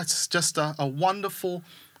think that's just a wonderful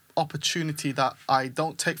opportunity that I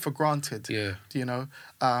don't take for granted. You know,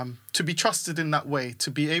 to be trusted in that way, to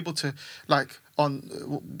be able to, like,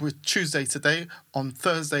 with Tuesday today, on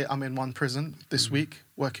Thursday I'm in one prison this week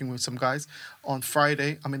working with some guys. On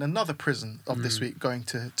Friday I'm in another prison of this week going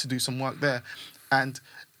to do some work there. And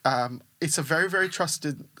it's a very, very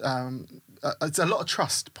trusted, it's a lot of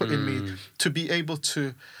trust put in me to be able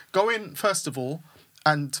to go in, first of all,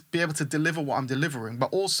 and be able to deliver what I'm delivering,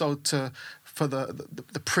 but also for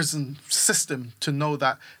the prison system to know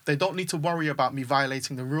that they don't need to worry about me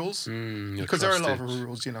violating the rules, because there are a lot of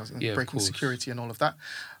rules, you know, breaking security and all of that.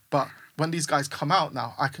 But when these guys come out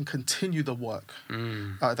now, I can continue the work,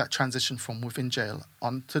 that transition from within jail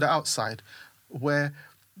on to the outside, where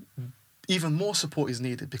even more support is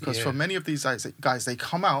needed, because for many of these guys, they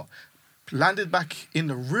come out, landed back in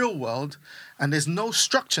the real world, and there's no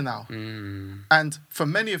structure now. And for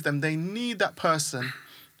many of them, they need that person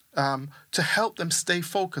to help them stay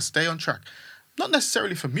focused, stay on track. Not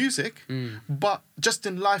necessarily for music, but just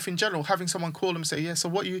in life in general, having someone call them and say, yeah, so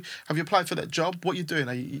have you applied for that job? What are you doing?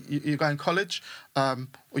 Are you going to college? Or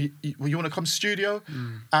you want to come studio?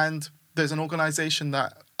 And there's an organisation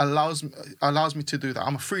that allows me to do that.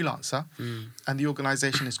 I'm a freelancer, and the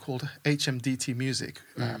organization is called HMDT Music,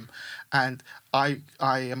 and I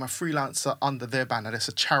am a freelancer under their banner. It's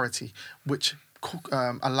a charity which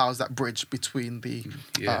allows that bridge between the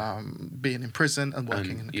being in prison and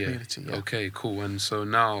working in the community. Yeah. Okay, cool. And so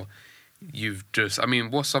now you've just, I mean,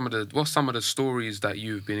 what's some of the stories that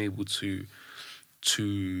you've been able to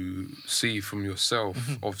see from yourself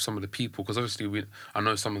of some of the people? Because obviously I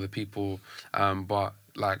know some of the people, but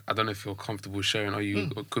like, I don't know if you're comfortable sharing. Are you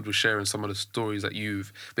good with sharing some of the stories that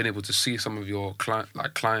you've been able to see some of your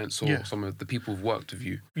clients or some of the people who've worked with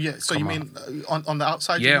you? Yeah. So you mean on the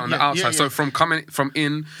outside? Yeah, on the outside. So from coming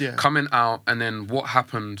out, and then what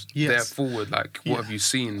happened there forward? Like, what have you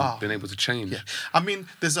seen been able to change? Yeah. I mean,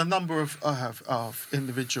 there's a number of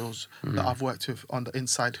individuals that I've worked with on the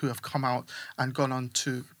inside who have come out and gone on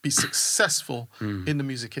to be successful in the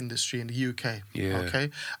music industry in the UK. Yeah. Okay.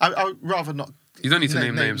 I would rather not. You don't need to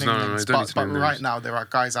name names. No, you don't need to name names. But right now, there are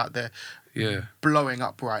guys out there blowing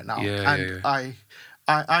up right now.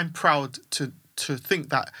 I'm proud to think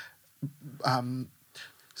that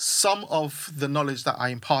some of the knowledge that I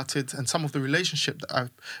imparted and some of the relationship that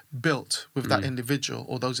I've built with that individual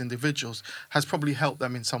or those individuals has probably helped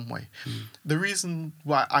them in some way. The reason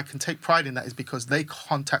why I can take pride in that is because they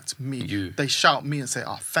contact me. They shout me and say,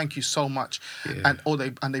 "Oh, thank you so much," and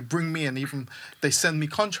they bring me and even they send me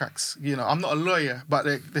contracts. You know, I'm not a lawyer, but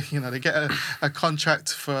they get a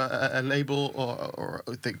contract for a label or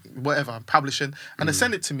whatever I'm publishing, and they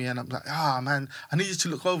send it to me, and I'm like, man, I need you to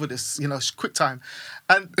look over this. You know, quick time.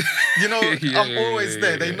 And, I'm always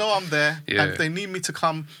there. They know I'm there. Yeah. And if they need me to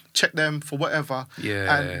come check them for whatever.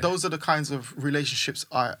 Yeah. And those are the kinds of relationships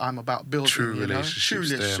I'm about building. True relationships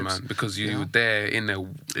there, man. Because you were there in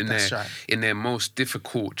their most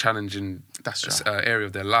difficult, challenging area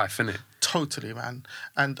of their life, innit? Totally, man.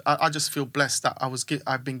 And I just feel blessed that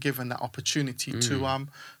I've been given that opportunity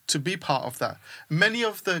to be part of that. Many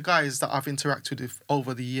of the guys that I've interacted with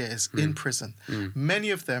over the years in prison,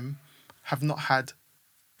 many of them have not had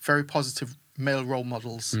very positive male role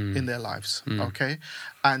models in their lives, okay?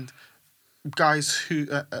 And guys who,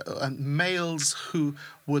 and males who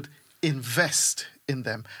would invest in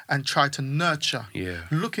them and try to nurture,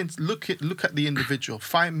 look at the individual,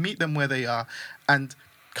 meet them where they are and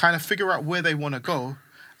kind of figure out where they want to go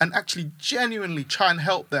and actually genuinely try and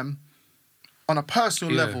help them on a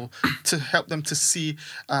personal level to help them to see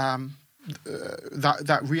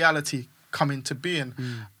that reality come into being.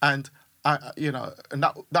 And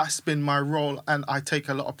that's been my role, and I take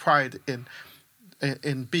a lot of pride in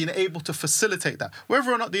being able to facilitate that.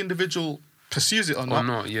 Whether or not the individual pursues it or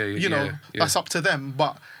not, that's up to them.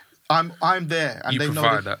 But I'm there, and you they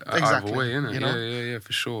provide know that either way, innit? Yeah,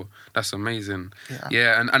 for sure. That's amazing.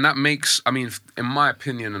 Yeah, and that makes, I mean, in my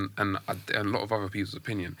opinion, and a lot of other people's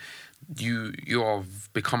opinion, you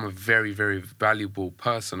have become a very, very valuable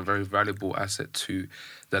person, a very valuable asset to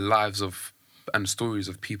the lives of and stories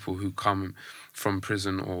of people who come from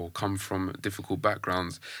prison or come from difficult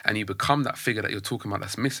backgrounds, and you become that figure that you're talking about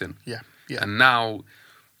that's missing. Yeah. And now,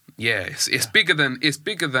 it's bigger than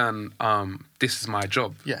this is my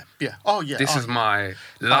job. This is my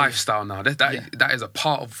lifestyle now. That is a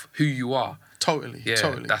part of who you are. Totally.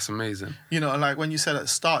 That's amazing. Like when you said at the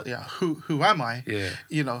start, who am I?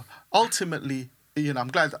 Ultimately, I'm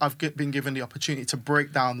glad I've been given the opportunity to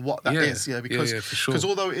break down what that is. Because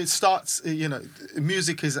although it starts,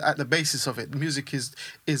 music is at the basis of it. Music is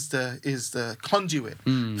the conduit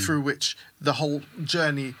through which the whole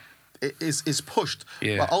journey is pushed.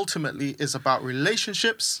 But ultimately, it's about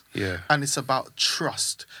relationships. And it's about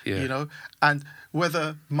trust. And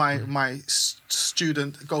whether my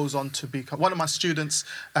student goes on to become one of my students,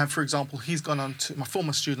 for example, he's gone on to my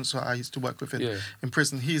former students that I used to work with in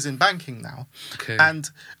prison. He's in banking now, and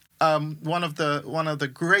one of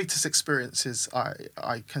the greatest experiences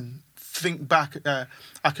I can think back,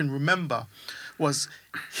 I can remember, was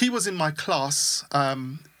he was in my class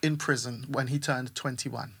in prison when he turned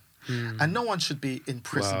 21. And no one should be in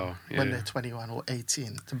prison when they're 21 or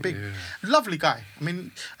 18. It's a big, lovely guy. I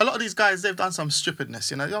mean, a lot of these guys, they've done some stupidness,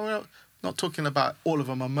 We're not talking about all of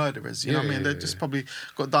them are murderers, you know what I mean? They just probably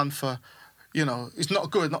got done for, it's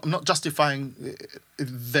not good. I'm not justifying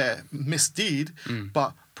their misdeed,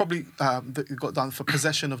 but probably they got done for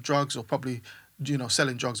possession of drugs or probably,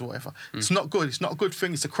 selling drugs or whatever. It's not good. It's not a good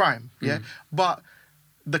thing. It's a crime, But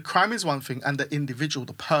the crime is one thing and the individual,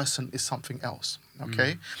 the person, is something else.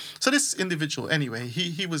 Okay, so this individual, anyway,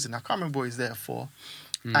 he was in, I can't remember what he's there for,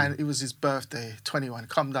 and it was his birthday, 21. He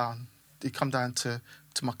come down to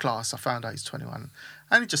my class. I found out he's 21,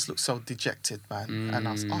 and he just looked so dejected, man. And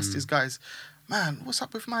I asked these guys, man, what's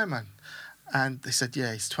up with my man? And they said,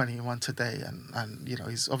 yeah, he's 21 today, and you know,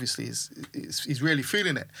 he's obviously he's really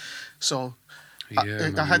feeling it. So I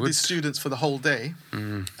had these students for the whole day,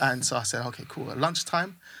 and so I said, okay, cool. At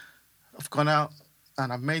lunchtime, I've gone out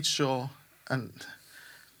and I've made sure, I've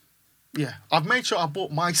made sure I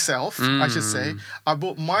bought myself, I should say, I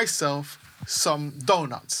bought myself some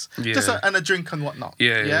donuts, and a drink and whatnot.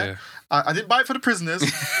 Yeah. I didn't buy it for the prisoners.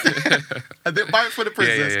 I didn't buy it for the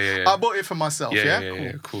prisoners. I bought it for myself.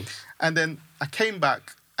 Cool. And then I came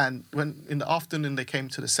back, and when in the afternoon they came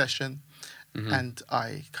to the session, and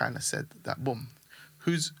I kind of said that, boom,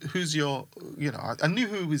 who's your, you know, I knew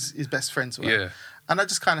who his best friends were. Yeah. And I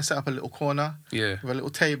just kind of set up a little corner with a little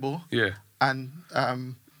table. Yeah. And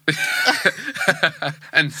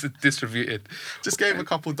and distributed. Just gave a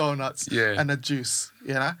couple donuts and a juice,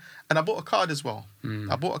 you know? And I bought a card as well.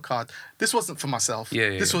 I bought a card. This wasn't for myself.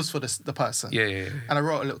 This was for the person. And I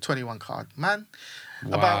wrote a little 21 card. Man,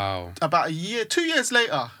 wow. About a year, 2 years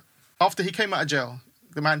later, after he came out of jail,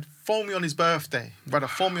 the man phoned me on his birthday. Brother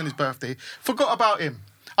phoned me on his birthday. Forgot about him.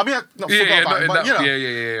 I mean, not forgot about him, but you know.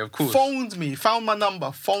 Yeah, of course. Phoned me, found my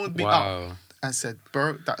number, phoned me up and said,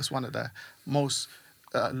 bro, that was one of the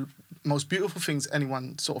most beautiful things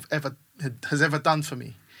anyone sort of has ever done for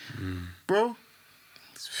me. Bro,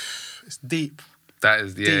 it's deep. That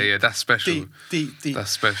is, that's special. Deep.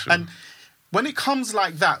 That's special. And when it comes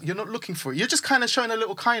like that, you're not looking for it. You're just kind of showing a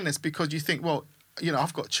little kindness because you think, well, you know,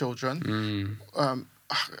 I've got children.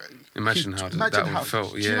 Imagine how that would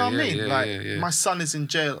felt. Do you know what I mean? My son is in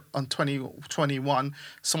jail on 21.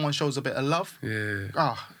 Someone shows a bit of love.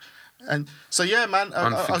 And so man,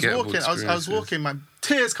 I was walking, man,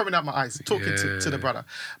 tears coming out my eyes, talking to the brother.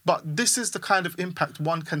 But this is the kind of impact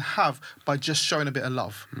one can have by just showing a bit of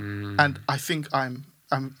love. And I think I'm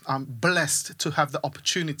blessed to have the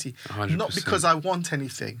opportunity, 100%. Not because I want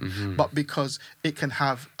anything, but because it can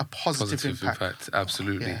have a positive impact.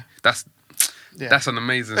 Absolutely. That's an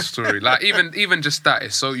amazing story. Like even just that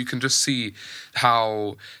is so you can just see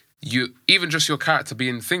how even just your character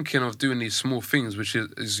being thinking of doing these small things, which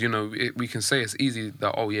is you know, we can say it's easy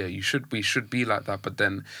that we should be like that, but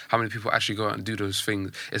then how many people actually go out and do those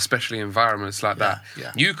things, especially in environments like that?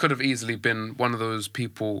 You could have easily been one of those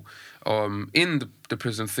people in the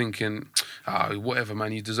prison thinking, whatever,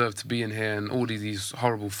 man, you deserve to be in here, and all these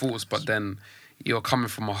horrible thoughts, but then you're coming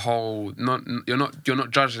from a whole, you're not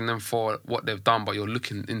judging them for what they've done, but you're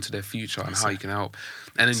looking into their future and how you can help.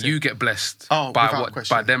 And then you get blessed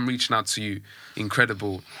by them reaching out to you.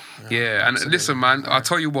 Incredible. And absolutely. Listen, man, I'll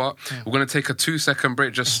tell you what, we're going to take a 2-second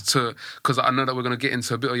break just because I know that we're going to get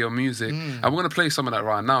into a bit of your music. And we're going to play some of that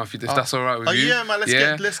right now, if that's all right with you. Yeah, man, let's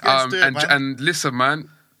get into it, man. And listen, man,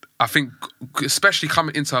 I think, especially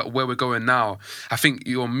coming into where we're going now, I think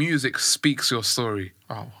your music speaks your story.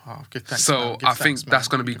 Oh, good thanks. So I think that's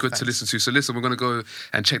going to be good to listen to. So listen, we're going to go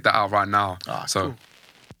and check that out right now. Cool.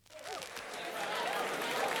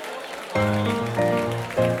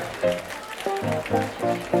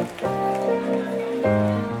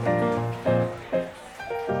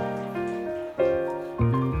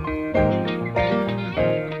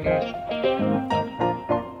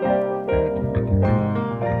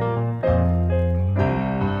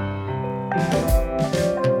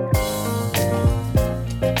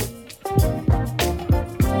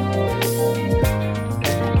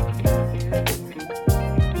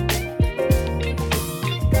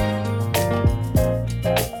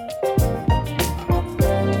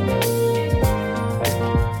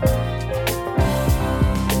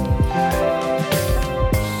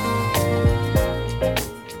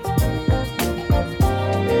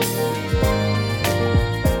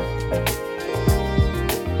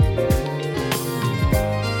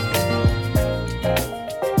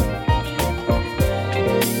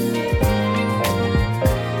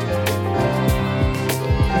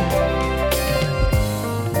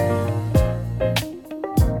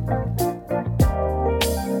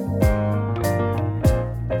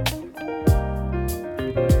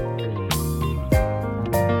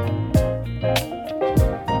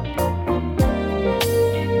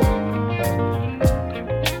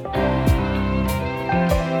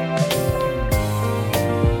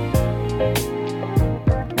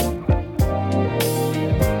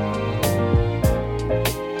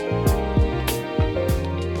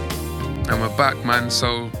 Back, man.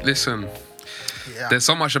 So listen, there's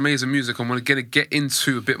so much amazing music, and we're gonna get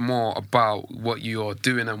into a bit more about what you're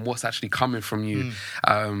doing and what's actually coming from you,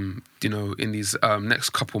 you know, in these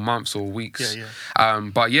next couple months or weeks. I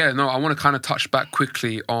want to kind of touch back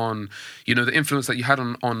quickly on, you know, the influence that you had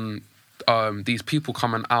on these people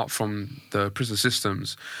coming out from the prison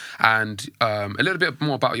systems, and a little bit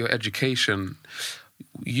more about your education.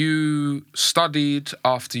 you studied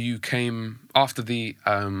after the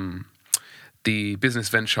business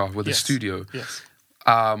venture with the Yes. studio. Yes.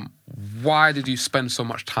 Why did you spend so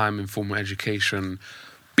much time in formal education?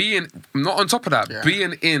 Being not on top of that, Yeah.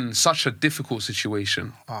 being in such a difficult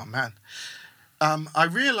situation. Oh man, I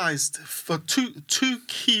realized for two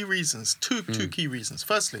key reasons. Two key reasons.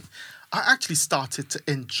 Firstly, I actually started to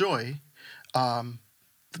enjoy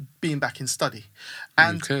being back in study,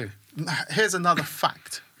 and Okay. here's another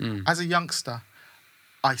fact. As a youngster,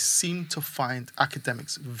 I seemed to find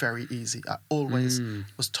academics very easy. I always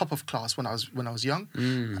was top of class when I was young.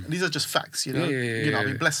 These are just facts, you know. Yeah. I've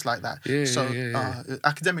been blessed like that. Yeah, So yeah.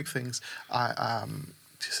 academic things,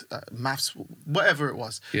 maths, whatever it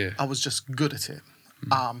was, Yeah. I was just good at it.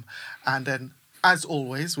 And then, as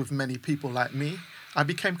always, with many people like me, I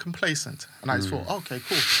became complacent, and I just thought, okay,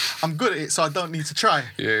 cool, I'm good at it, so I don't need to try.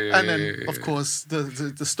 And then, of course,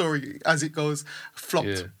 the story as it goes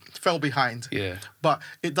flopped, fell behind. Yeah. But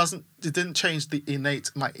it didn't change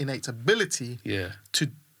my innate ability Yeah.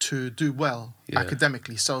 to do well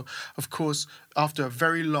academically. So, of course, after a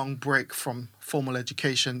very long break from formal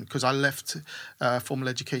education, because I left formal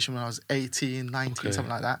education when I was 18, 19, something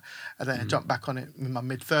like that, and then I jumped back on it in my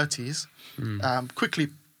mid-30s, quickly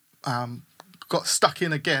got stuck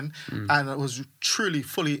in again, and I was truly,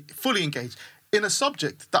 fully engaged in a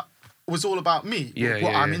subject that was all about me,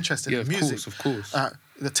 what I'm interested in, music. Of course.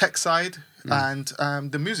 The tech side and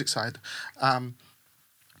the music side.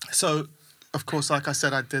 So, of course, like I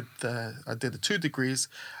said, I did the 2 degrees.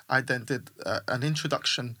 I then did an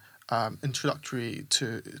introductory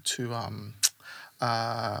to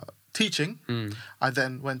teaching. I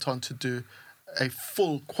then went on to do a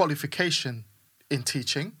full qualification in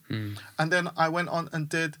teaching, and then I went on and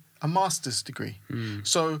did a master's degree.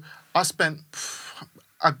 So I spent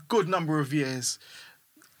a good number of years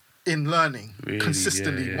in learning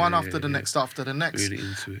consistently, one after the next, Really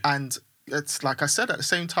into it. and it's like I said, at the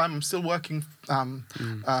same time, I'm still working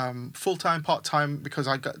full-time, part-time, because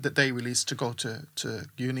I got the day release to go to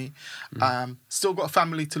uni. Still got a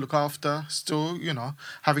family to look after, still,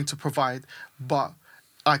 having to provide. But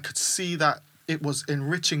I could see that it was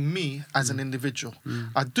enriching me as an individual.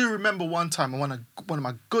 I do remember one time, one of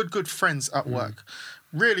my good friends at work,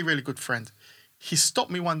 really, really good friend, he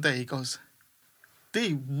stopped me one day, he goes,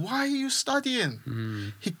 D, why are you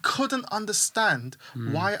studying? He couldn't understand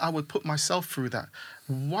why I would put myself through that.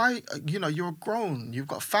 Why, you're grown, you've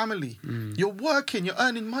got a family, you're working, you're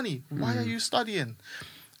earning money. Why are you studying?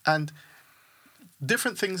 And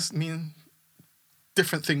different things mean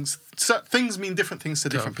different things. So things mean different things to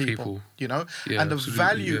different people. Yeah, and the absolutely,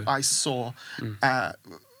 value I saw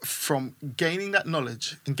from gaining that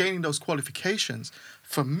knowledge and gaining those qualifications,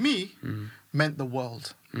 for me, meant the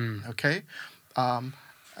world. Okay?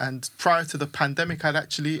 And prior to the pandemic, I'd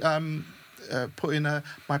actually put in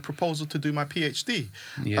my proposal to do my PhD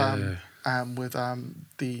with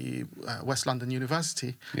the West London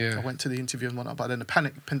University. Yeah. I went to the interview and whatnot, but then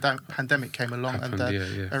the pandemic came along, and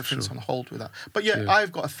everything's on hold with that. But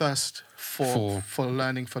I've got a thirst for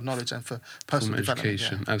learning, for knowledge, and for personal development.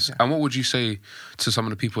 Education. And what would you say to some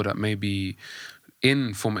of the people that maybe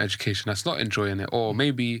in formal education that's not enjoying it, or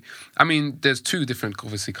maybe, there's 2 different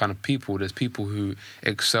obviously kind of people. There's people who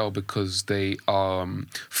excel because they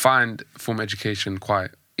find formal education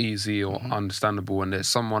quite easy or understandable, and there's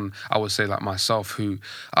someone, I would say, like myself, who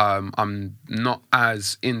I'm not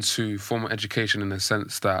as into formal education in the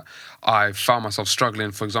sense that I found myself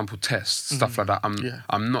struggling, for example, tests, stuff like that.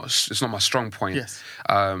 I'm not, it's not my strong point. Yes.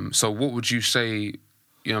 So what would you say,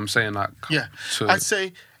 I'm saying, like, I'd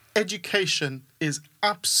say education is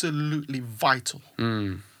absolutely vital.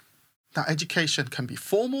 Now, education can be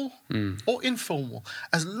formal or informal.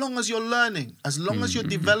 As long as you're learning, as long as you're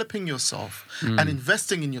developing yourself and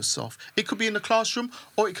investing in yourself. It could be in the classroom,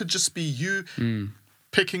 or it could just be you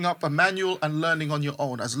picking up a manual and learning on your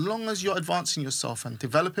own. As long as you're advancing yourself and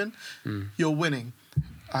developing, you're winning.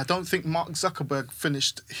 I don't think Mark Zuckerberg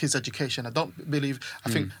finished his education. I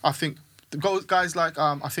think guys like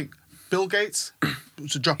I think Bill Gates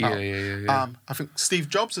was a dropout. I think Steve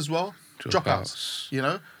Jobs as well, dropouts.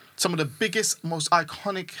 Some of the biggest, most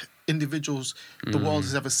iconic individuals the world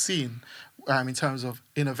has ever seen in terms of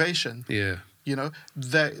innovation. They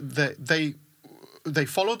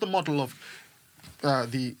followed the model of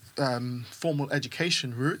the formal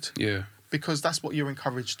education route. Because that's what you're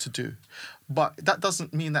encouraged to do. But that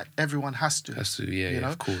doesn't mean that everyone has to.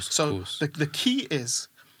 Of course. So the key is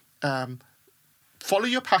follow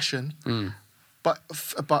your passion, but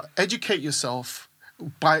educate yourself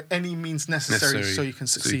by any means necessary so you can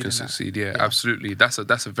succeed. Yeah, absolutely. That's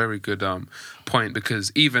a very good point,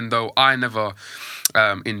 because even though I never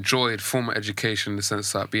enjoyed formal education in the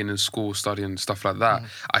sense that being in school, studying stuff like that,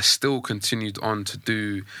 I still continued on to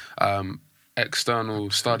do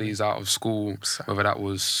external studies out of school, whether that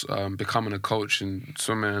was becoming a coach in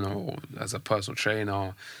swimming or as a personal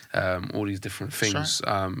trainer, all these different things.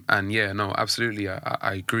 And yeah, no, absolutely,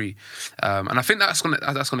 I agree. And I think that's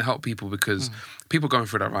gonna help people, because people are going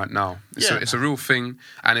through that right now. It's a real thing,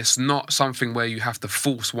 and it's not something where you have to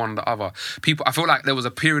force one or the other. People, I feel like there was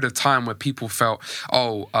a period of time where people felt,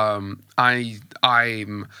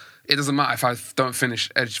 I'm. It doesn't matter if I don't finish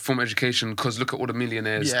formal education, because look at all the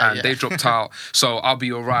millionaires they dropped out, so I'll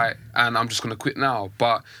be all right and I'm just going to quit now.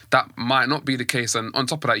 But that might not be the case. And on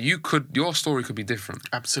top of that, your story could be different.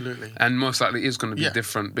 Absolutely. And most likely is going to be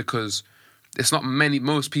different, because it's not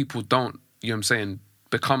most people don't, you know what I'm saying,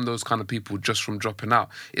 become those kind of people just from dropping out.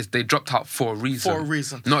 They dropped out for a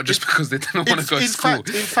reason. Not just because they didn't want to go to school. In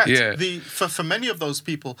fact, for many of those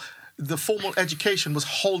people, the formal education was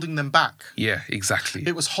holding them back. Yeah, exactly.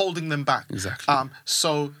 It was holding them back. Exactly.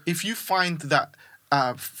 So if you find that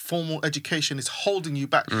formal education is holding you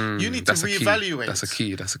back, you need to reevaluate. That's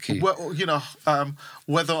a key. Well,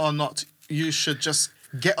 whether or not you should just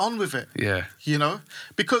get on with it. Yeah.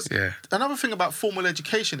 Because another thing about formal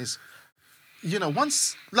education is,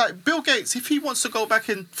 once, like Bill Gates, if he wants to go back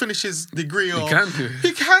and finish his degree, he can do.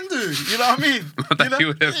 You know what I mean? Not that he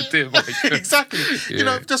would ever do, but exactly.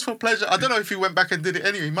 Just for pleasure. I don't know if he went back and did it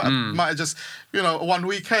anyway. He might have just, one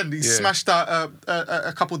weekend he smashed out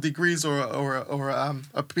a couple of degrees or a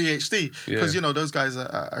PhD, because those guys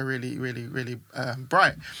are really, really, really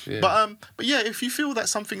bright. Yeah. But yeah, if you feel that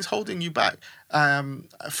something's holding you back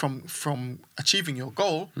from achieving your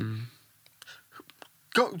goal,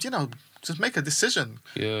 go. Just make a decision.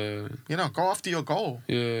 Yeah. Go after your goal.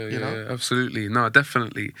 Yeah, absolutely. No,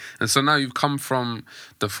 definitely. And so now you've come from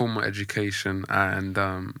the formal education, and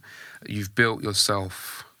you've built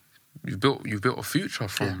yourself. You've built a future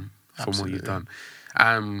from what you've done,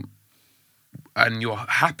 and you're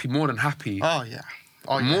happy, more than happy. Oh yeah.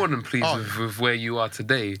 More than pleased with where you are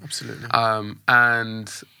today. Absolutely.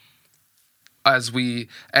 And as we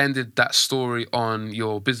ended that story on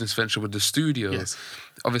your business venture with the studio,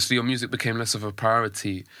 obviously your music became less of a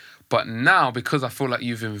priority. But now, because I feel like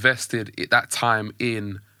you've invested that time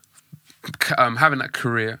in having that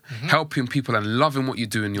career, helping people and loving what you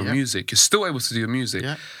do in your music, you're still able to do your music.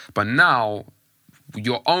 Yeah. But now,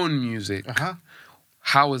 your own music,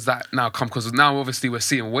 how has that now come? Because now, obviously, we're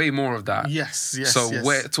seeing way more of that. Yes. So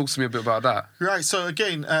talk to me a bit about that. Right, so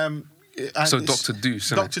again... so Dr. Deuce.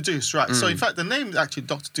 Dr. Deuce, right. So in fact, the name is actually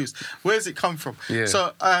Dr. Deuce. Where does it come from? Yeah.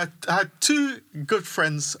 So I had two good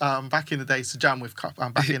friends back in the day to jam with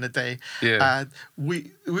back in the day. Yeah.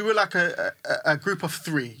 We were like a group of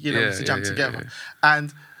three, to jam together. Yeah.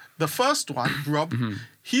 And the first one, Rob,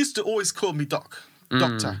 he used to always call me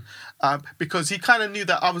Doctor, because he kind of knew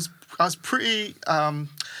that I was pretty. I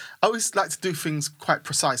always like to do things quite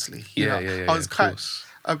precisely. I was quite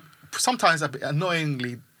sometimes a bit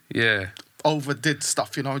annoyingly. Yeah. Overdid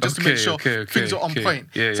stuff, just to make sure things were on point.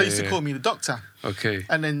 So he used to call me the Doctor. Okay.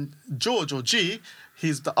 And then George, or G,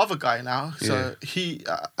 he's the other guy now. So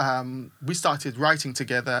we started writing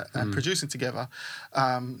together and producing together.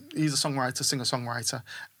 He's a songwriter, singer-songwriter.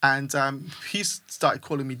 And he started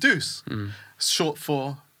calling me Deuce, short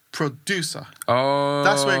for producer. Oh.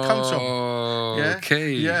 That's where it comes from. Yeah?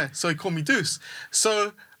 Okay. Yeah, so he called me Deuce.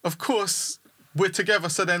 So, of course... we're together,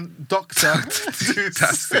 so then Doctor Deuce.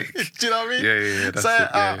 That's sick. Do you know what I mean? Yeah, that's so, sick.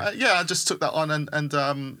 I just took that on, and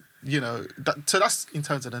so that's in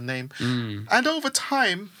terms of the name. And over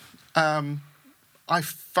time, I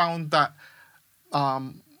found that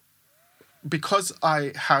because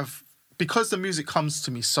the music comes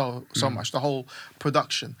to me so much, the whole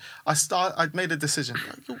production, I'd made a decision.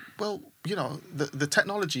 Well, the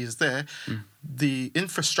technology is there, the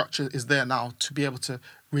infrastructure is there now to be able to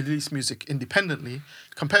release music independently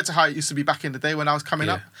compared to how it used to be back in the day when I was coming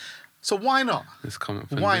up. So why not?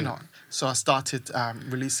 Why not? So I started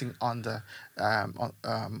releasing under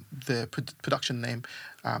the production name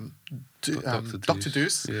Dr.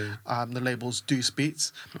 Deuce. Yeah. The label's Deuce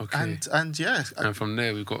Beats. Okay. And from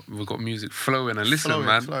there we've got music flowing. And listen,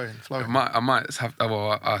 flowing. I might have.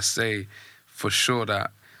 Well, I say for sure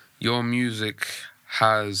that your music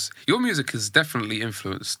has definitely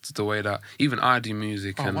influenced the way that even I do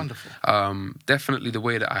music. Oh, and wonderful. Definitely the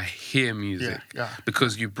way that I hear music. Yeah.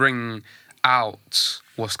 Because you bring out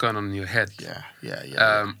what's going on in your head.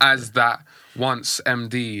 Yeah. As that once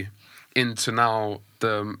MD into now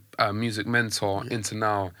the music mentor, into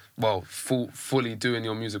now, well, fully doing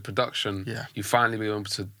your music production, you finally be able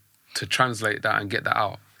to translate that and get that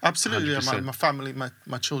out. Absolutely. My family,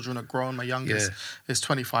 my children are grown. My youngest is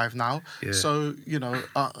 25 now. Yeah. So,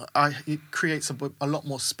 it creates a lot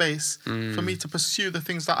more space for me to pursue the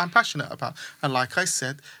things that I'm passionate about. And like I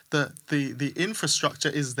said, the infrastructure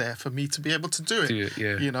is there for me to be able to do it.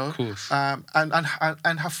 Of course.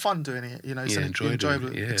 And have fun doing it. It's an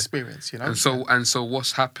enjoyable experience. And so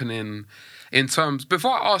what's happening in terms,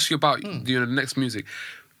 before I ask you about the next music,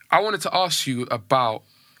 I wanted to ask you about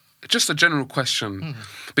just a general question,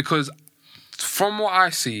 because from what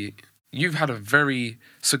I see, you've had a very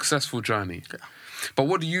successful journey. Yeah. But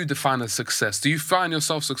what do you define as success? Do you find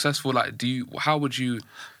yourself successful? How would you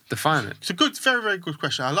define it? It's a very, very good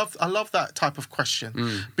question. I love that type of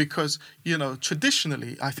question because,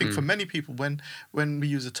 traditionally, I think for many people, when we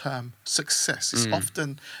use the term success, it's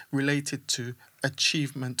often related to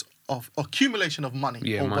achievement of accumulation of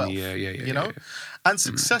money or wealth. And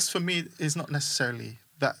success for me is not necessarily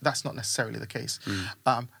that's not necessarily the case.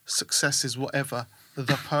 Success is whatever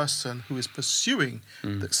the person who is pursuing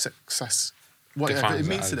the success, whatever defines it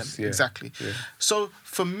means to them. Yeah. Exactly. Yeah. So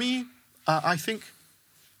for me, I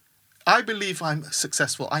believe I'm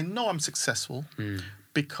successful. I know I'm successful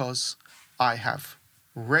because I have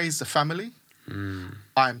raised a family.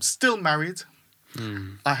 I'm still married.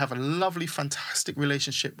 I have a lovely, fantastic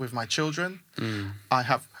relationship with my children. I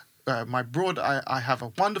have I have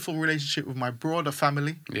a wonderful relationship with my broader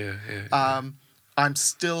family. I'm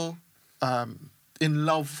still in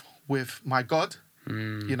love with my God,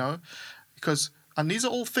 because these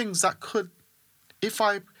are all things that could, if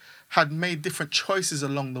I had made different choices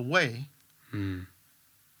along the way, it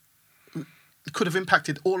could have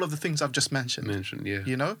impacted all of the things I've just mentioned.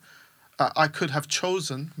 I could have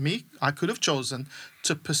chosen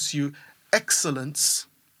to pursue excellence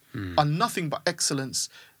and nothing but excellence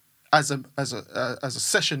as a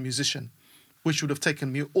session musician, which would have taken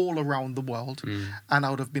me all around the world, and I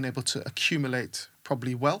would have been able to accumulate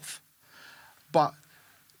probably wealth. But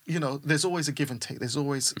there's always a give and take. There's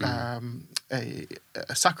always a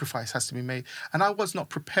sacrifice has to be made, and I was not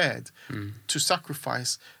prepared to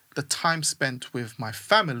sacrifice the time spent with my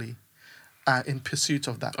family in pursuit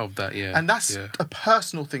of that. And that's a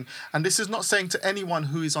personal thing. And this is not saying to anyone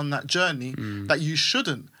who is on that journey that you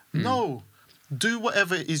shouldn't. No. Do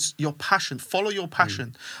whatever is your passion. Follow your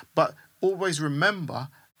passion. But always remember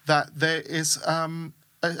that there is a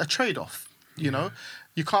trade-off. You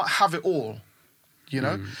can't have it all.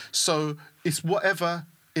 So it's whatever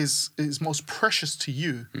is most precious to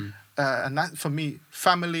you. And that, for me,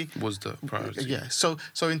 family was the priority. Yeah. So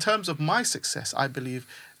in terms of my success, I believe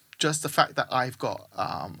just the fact that I've got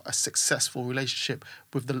a successful relationship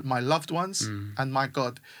with my loved ones and my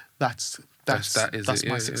God, that's my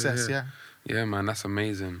success. Yeah. Yeah, man, that's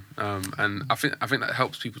amazing. And I think that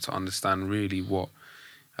helps people to understand really what,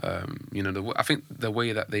 I think the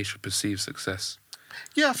way that they should perceive success.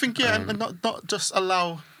 Yeah, I think, and not just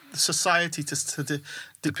allow society to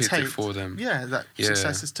dictate it for them. Yeah, that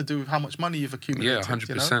success is to do with how much money you've accumulated. Yeah,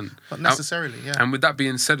 100%. Not necessarily, And with that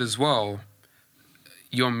being said as well,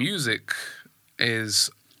 your music is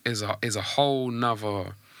a whole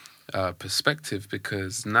nother perspective,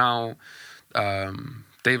 because now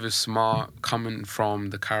David Smart, coming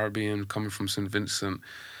from the Caribbean, coming from St. Vincent,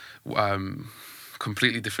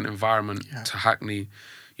 completely different environment to Hackney.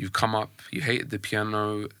 You've come up, you hated the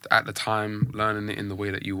piano at the time, learning it in the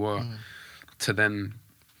way that you were, to then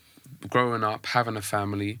growing up, having a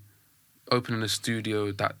family, opening a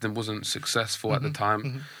studio that then wasn't successful at the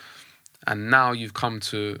time. And now you've come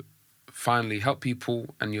to finally help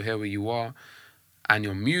people, and you're here where you are, and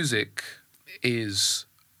your music is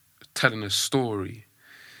telling a story.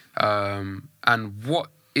 And what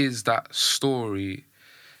is that story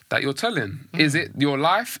that you're telling? Is it your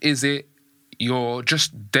life? Is it your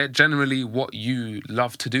just generally what you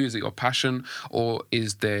love to do? Is it your passion, or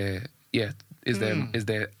is there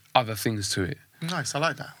other things to it? Nice, I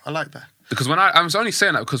like that. Because I'm only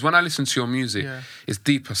saying that because when I listen to your music, it's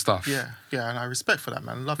deeper stuff. Yeah, and I respect for that,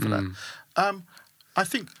 man. Love for that. I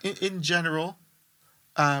think in general,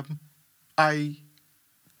 I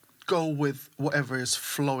go with whatever is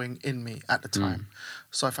flowing in me at the time.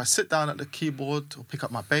 So if I sit down at the keyboard or pick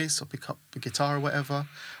up my bass or pick up the guitar or whatever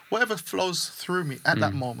flows through me at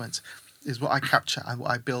that moment is what I capture and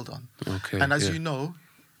what I build on. Okay, and as you know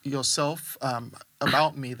yourself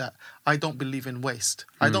about me, that I don't believe in waste.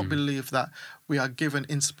 I don't believe that we are given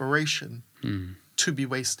inspiration to be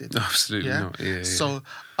wasted. Absolutely not. Yeah, so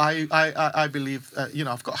I believe,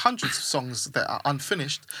 I've got hundreds of songs that are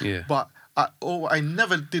unfinished, but I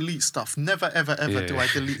never delete stuff. Never, ever, ever do I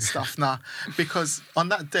delete stuff now. Because on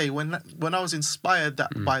that day, when I was inspired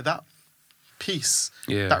by that piece,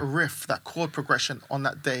 that riff, that chord progression on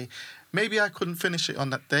that day, maybe I couldn't finish it on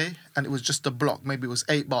that day and it was just a block. Maybe it was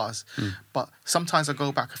 8 bars. But sometimes I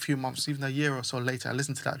go back a few months, even a year or so later, I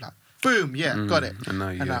listen to that like, boom, got it. And now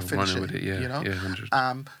you're running with it, you know?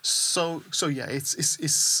 100. So yeah,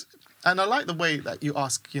 it's and I like the way that you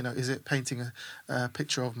ask, you know, is it painting a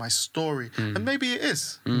picture of my story? And maybe it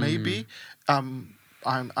is. Maybe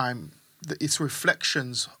it's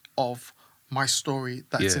reflections of my story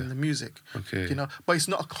that's in the music. Okay. You know, but it's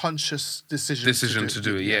not a conscious decision to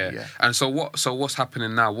do it. Yeah. And so what's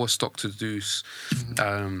happening now? What's Dr. Deuce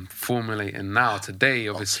formulating now today?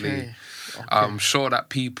 Obviously, Okay. I'm sure that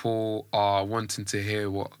people are wanting to hear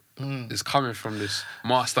what is coming from this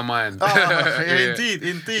mastermind.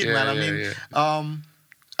 Indeed, man. I mean,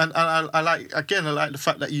 and I like the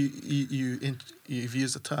fact that you've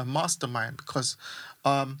used the term mastermind, because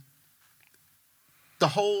the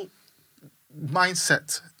whole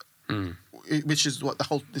mindset, which is what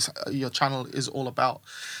your channel is all about.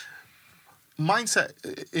 Mindset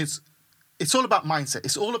it's all about mindset.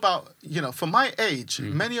 It's all about, you know, for my age,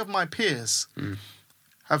 many of my peers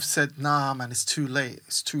have said, nah, man, it's too late.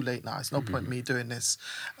 It's too late now. It's no point me doing this,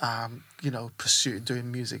 you know,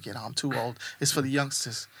 doing music. You know, I'm too old. It's for the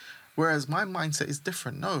youngsters. Whereas my mindset is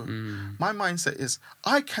different. No, my mindset is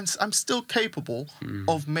I'm still capable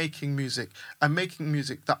of making music, and making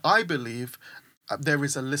music that I believe there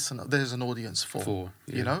is a listener, there's an audience for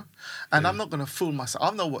you know? And I'm not going to fool myself.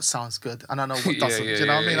 I know what sounds good and I know what doesn't. You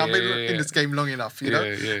know what I mean? I've been in this game long enough, you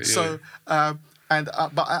know? So,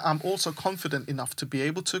 but I'm also confident enough to be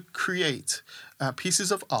able to create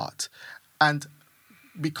pieces of art and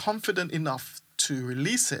be confident enough to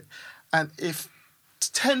release it. And if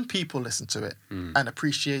 10 people listen to it and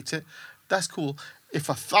appreciate it, that's cool. If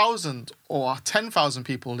 1,000 or 10,000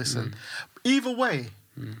 people listen, either way,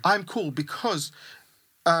 I'm cool, because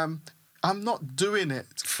I'm not doing it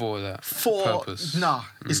for that purpose. Nah,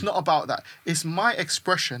 it's not about that. It's my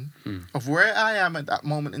expression of where I am at that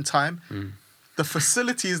moment in time. The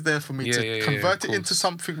facility is there for me to convert it into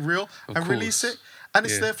something real and release it, and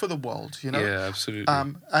it's there for the world, you know? Yeah, absolutely.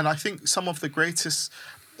 And I think some of the greatest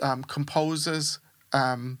composers,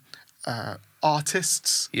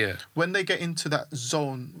 artists, when they get into that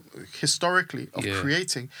zone historically of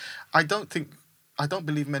creating, I don't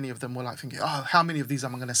believe many of them were like thinking, oh, how many of these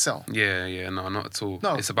am I going to sell? No, not at all.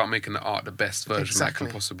 No. It's about making the art the best version that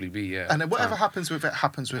can possibly be, And then whatever happens with it,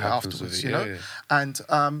 happens with it afterwards, you know? And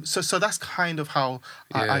so that's kind of how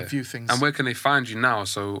I view things. And where can they find you now?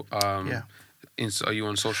 So, are you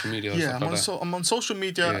on social media? Yeah, I'm on social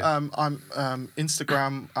media. I'm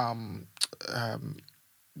Instagram.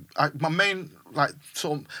 My main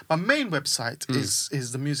website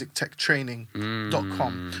is the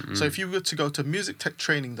musictechtraining.com. So if you were to go to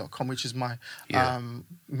musictechtraining.com, which is my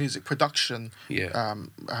music production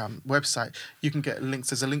website, you can get links.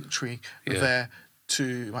 There's a link tree there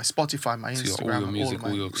to my Spotify, my Instagram, all your music,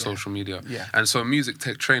 all your social media. Yeah. And so Music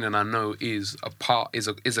Tech Training, I know, is a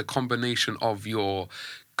combination of your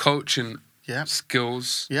coaching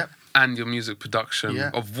skills and your music production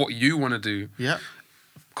of what you want to do.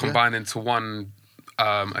 Combined into one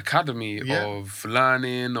academy of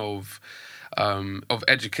learning, of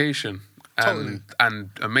education, and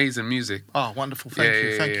amazing music. Oh, wonderful! Thank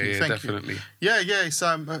you. Definitely. It's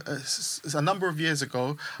a number of years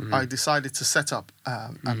ago, I decided to set up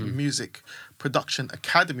a music production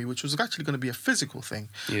academy, which was actually going to be a physical thing.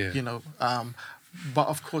 You know. But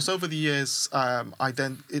of course, over the years,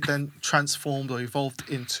 it then transformed or evolved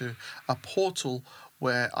into a portal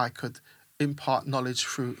where I could impart knowledge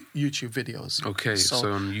through YouTube videos. Okay,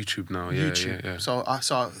 so on YouTube now, yeah. So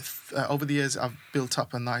over the years, I've built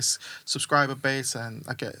up a nice subscriber base, and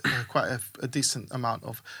I get quite a decent amount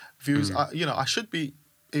of views. I should be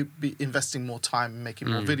investing more time in making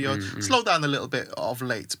more videos. Slow down a little bit of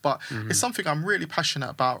late, but it's something I'm really passionate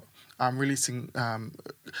about. I'm releasing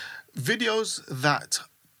videos that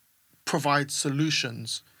provide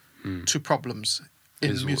solutions to problems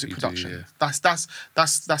in music production. That's the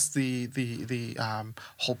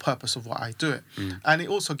whole purpose of why I do it. And it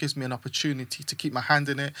also gives me an opportunity to keep my hand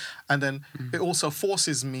in it, and then it also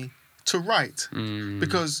forces me to write,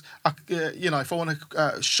 because if I want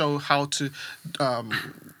to show how to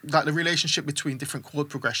like the relationship between different chord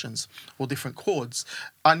progressions or different chords,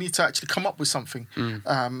 I need to actually come up with something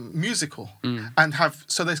musical and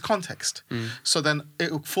so there's context. So then it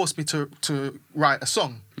will force me to write a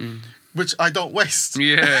song, which I don't waste.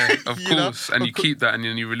 Yeah, of course. And you keep that and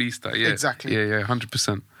then you release that. Yeah, exactly. Yeah,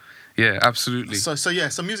 100%. Yeah, absolutely. So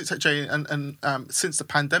Music Tech J, and since the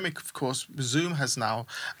pandemic, of course, Zoom has now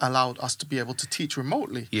allowed us to be able to teach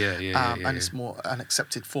remotely. And it's more an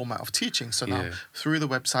accepted format of teaching. So now through the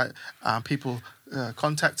website, people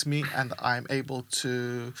contact me, and I'm able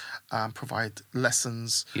to provide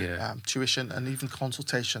lessons, tuition, and even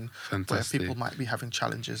consultation. Fantastic. Where people might be having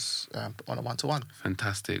challenges on a one-to-one.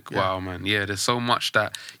 Fantastic. Yeah. Wow, man. Yeah, there's so much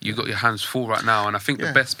that you got your hands full right now. And I think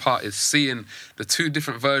the best part is seeing the two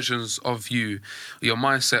different versions of you, your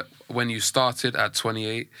mindset when you started at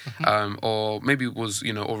 28, or maybe it was,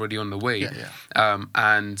 already on the way,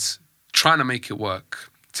 and trying to make it work,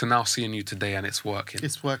 to now seeing you today and it's working.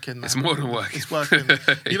 It's working, man. It's more than working. It's working.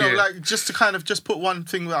 Like, just to kind of just put one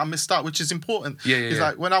thing that I missed out, which is important.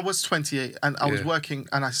 Like when I was 28 and I was working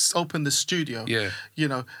and I opened the studio,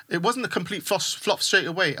 it wasn't a complete flop straight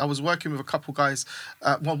away. I was working with a couple guys,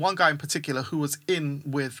 one guy in particular who was in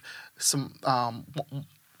with some,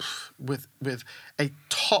 with a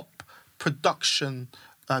top production,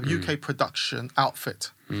 UK production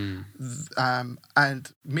outfit.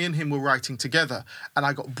 And me and him were writing together, and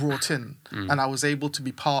I got brought in, and I was able to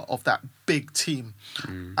be part of that big team,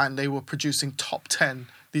 and they were producing top 10.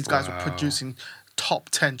 These guys were producing top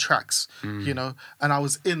 10 tracks, and I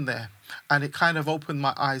was in there, and it kind of opened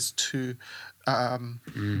my eyes to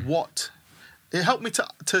what it helped me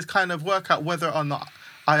to kind of work out whether or not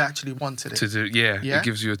I actually wanted it. To do, it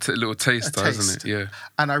gives you a little taste, doesn't it? Yeah.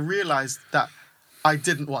 And I realized that I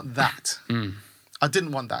didn't want that. I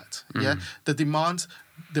didn't want that. The demands,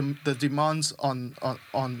 the demands on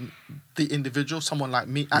the individual, someone like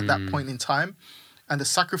me at that point in time, and the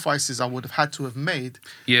sacrifices I would have had to have made.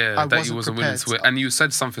 That you wasn't willing to. And you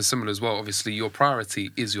said something similar as well. Obviously, your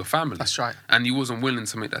priority is your family. That's right. And you wasn't willing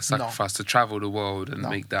to make that sacrifice to travel the world and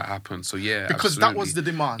make that happen. So because absolutely. that was the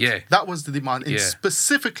demand. That was the demand,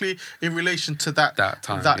 specifically in relation to that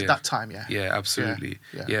time. That time. Absolutely.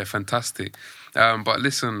 Yeah, fantastic. But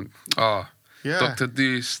listen, Dr.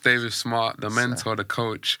 Deuce, David Smart, the mentor, the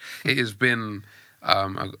coach. It has been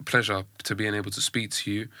a pleasure to being able to speak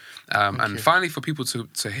to you. And finally for people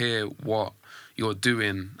to hear what you're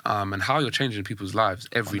doing and how you're changing people's lives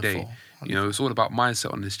every day. It's all about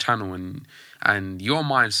mindset on this channel. And your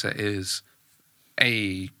mindset is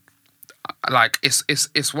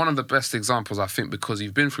it's one of the best examples, I think, because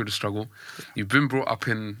you've been through the struggle. You've been brought up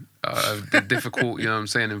in a difficult,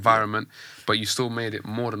 environment, but you still made it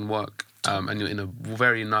more than work. And you're in a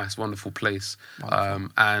very nice, wonderful place.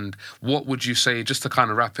 And what would you say, just to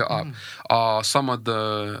kind of wrap it up, are some of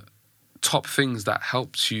the top things that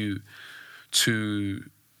helped you to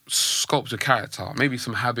sculpt your character? Maybe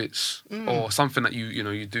some habits or something that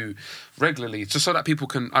you do regularly, just so that people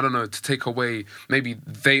can, I don't know, to take away maybe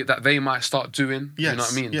they might start doing. You know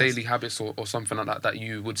what I mean? Daily habits or something like that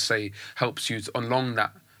you would say helps you along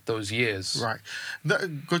those years. Right.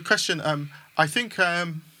 Good question. I think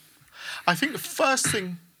the first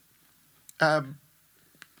thing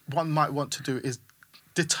one might want to do is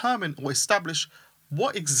determine or establish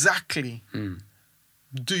what exactly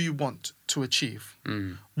do you want to achieve?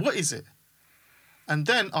 What is it? And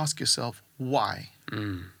then ask yourself, why?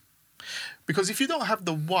 Because if you don't have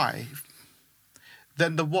the why,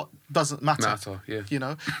 then the what doesn't matter.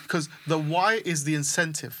 Because the why is the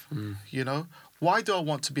incentive, Why do I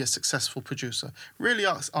want to be a successful producer? Really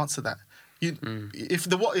answer that. If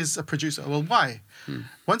the what is a producer, well, why?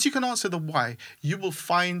 Once you can answer the why, you will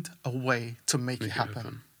find a way to make it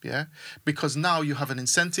happen. Because now you have an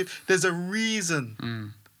incentive. There's a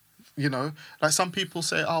reason. Like some people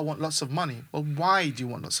say, I want lots of money. Well, why do you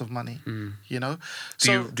want lots of money? Do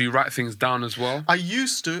you write things down as well? I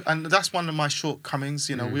used to, and that's one of my shortcomings.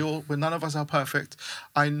 None of us are perfect.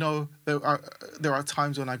 I know there are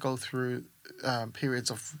times when I go through periods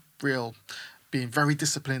of being very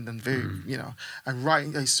disciplined and very, and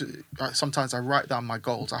writing. Sometimes I write down my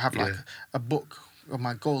goals. I have like a book,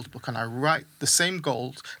 my goals book, and I write the same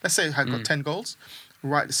goals. Let's say I've got 10 goals.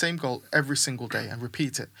 Write the same goal every single day and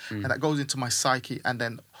repeat it. And that goes into my psyche. And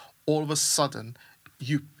then all of a sudden,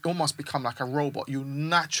 you almost become like a robot. You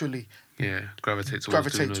naturally gravitate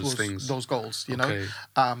towards those goals.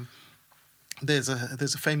 There's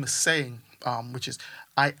a famous saying, which is,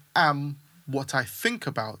 I am what I think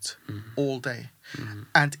about all day.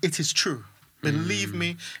 And it is true. Believe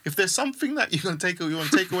me, if there's something that you want to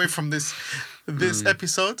take away from this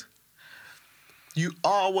episode, you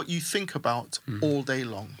are what you think about all day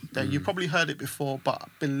long. You probably heard it before, but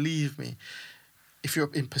believe me, if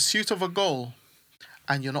you're in pursuit of a goal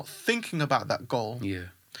and you're not thinking about that goal,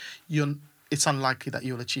 it's unlikely that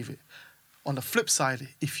you'll achieve it. On the flip side,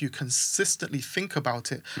 if you consistently think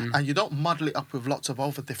about it and you don't muddle it up with lots of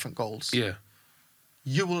other different goals,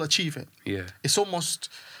 you will achieve it. Yeah. It's almost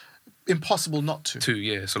impossible not to.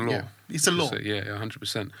 It's a law. Yeah, it's a law.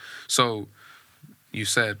 100%. So you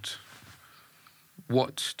said,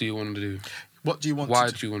 what do you want to do? What do you want Why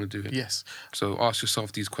to do? do you want to do it? Yes. So ask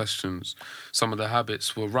yourself these questions. Some of the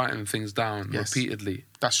habits were writing things down repeatedly.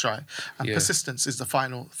 That's right. And persistence is the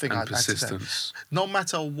final thing I'd add to that. No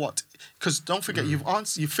matter what. Because don't forget,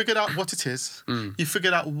 you've figured out what it is. You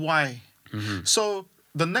figured out why. So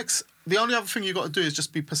the only other thing you got to do is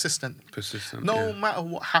just be persistent. No matter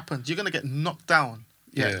what happens, you're going to get knocked down.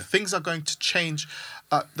 Things are going to change.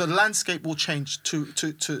 The landscape will change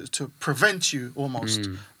to prevent you almost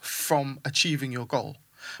from achieving your goal.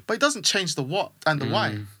 But it doesn't change the what and the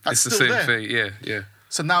why. That's it's still the same there. thing. Yeah.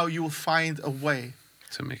 So now you will find a way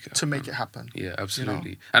to make it happen. Yeah,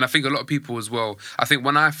 absolutely. And I think a lot of people as well. I think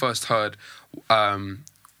when I first heard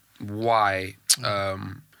why,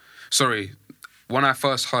 when I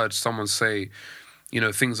first heard someone say,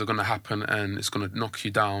 things are going to happen and it's going to knock you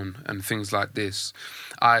down and things like this,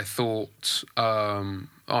 I thought, it's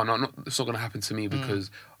not going to happen to me because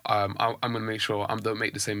I'm going to make sure I don't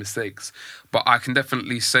make the same mistakes. But I can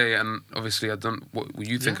definitely say, and obviously I don't, what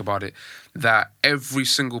you think about it, that every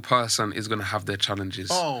single person is going to have their challenges.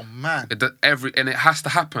 Oh man! And it has to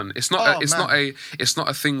happen. It's not. It's not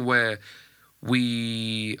a thing where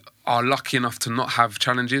we are lucky enough to not have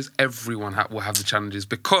challenges. Everyone will have the challenges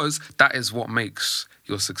because that is what makes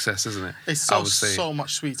your success, isn't it? It's so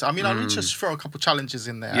much sweeter. I mean, I'll just throw a couple challenges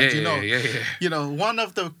in there. One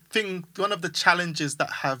of the challenges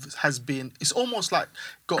that has been, it's almost like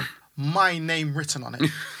got my name written on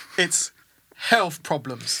it. It's health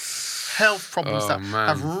problems that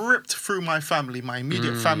have ripped through my family, my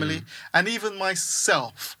immediate family, and even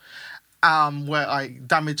myself. Where I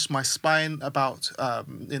damaged my spine about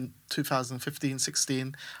in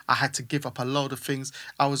 2015-16. I had to give up a load of things.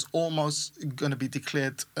 I was almost going to be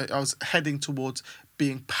declared, I was heading towards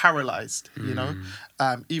being paralyzed,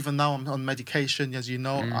 even now I'm on medication, as you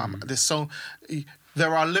know.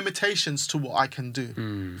 There are limitations to what I can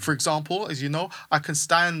do. For example, as you know, I can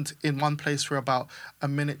stand in one place for about a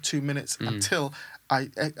minute, 2 minutes until I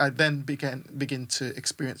then begin to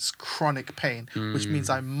experience chronic pain, which means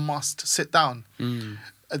I must sit down.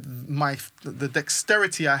 The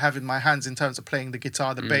dexterity I have in my hands in terms of playing the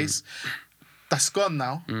guitar, the bass, that's gone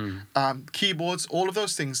now. Keyboards, all of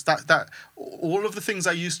those things, that all of the things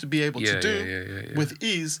I used to be able to do with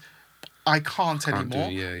ease, I can't anymore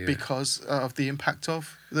because of the impact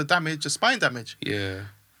of the damage, the spine damage. Yeah.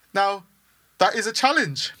 Now, that is a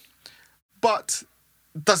challenge, but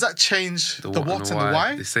does that change the what and the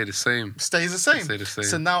why? They stay the same. Stays the same.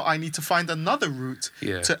 So now I need to find another route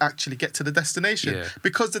to actually get to the destination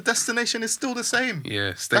because the destination is still the same. Yeah,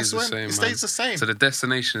 it stays the same. So the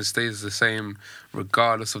destination stays the same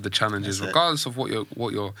regardless of the challenges, regardless of what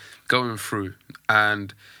you're going through.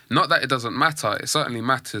 And not that it doesn't matter, it certainly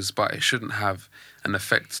matters, but it shouldn't have an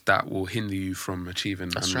effect that will hinder you from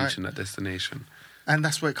achieving and reaching that destination. And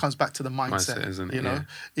that's where it comes back to the mindset, isn't it?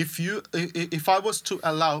 If I was to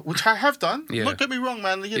allow, which I have done, don't get me wrong,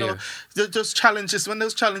 man. Those challenges, when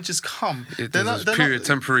those challenges come, there's a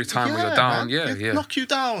temporary time where you're down. They knock you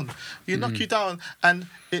down. Knock you down, and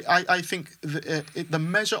I think the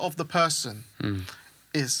measure of the person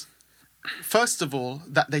is, first of all,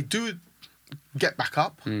 that they do get back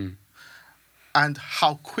up, and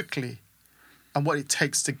how quickly, and what it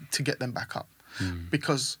takes to get them back up,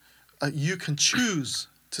 because. You can choose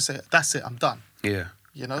to say, that's it, I'm done. Yeah.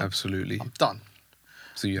 Absolutely. I'm done.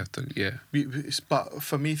 So you have to, But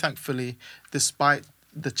for me, thankfully, despite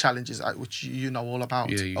the challenges, which you know all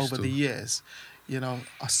about over the years, I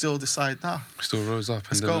still decide, still rose up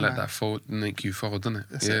and didn't let that fall make you fall, didn't it?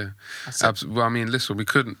 That's it. Absolutely. Well, I mean, listen, we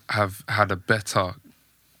couldn't have had a better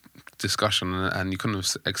discussion and you couldn't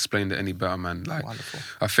have explained it any better, man. Wonderful.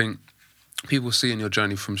 I think people seeing your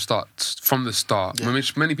journey from the start,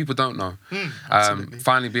 which many people don't know.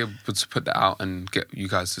 Finally be able to put that out and get you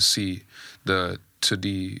guys to see the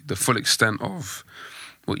full extent of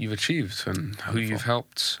what you've achieved and who you've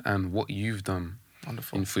helped and what you've done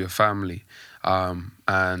for your family.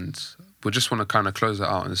 And we just want to kind of close that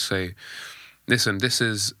out and say, listen, this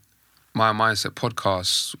is My Mindset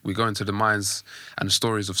podcast. We go into the minds and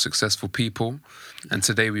stories of successful people. And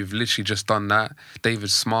today we've literally just done that.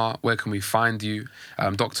 David Smart, where can we find you?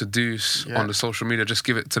 Dr. Deuce on the social media. Just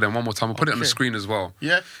give it to them one more time. We'll put it on the screen as well.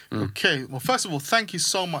 Yeah. Okay. Well, first of all, thank you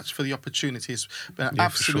so much for the opportunity. It's been an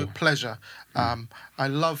absolute pleasure. I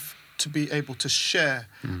love to be able to share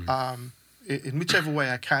in whichever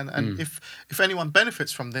way I can. And if anyone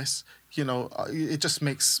benefits from this, you know, it just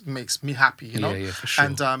makes me happy, you know. Yeah, for sure.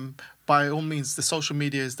 And by all means, the social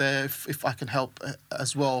media is there. If I can help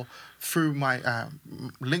as well through my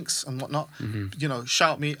links and whatnot, you know,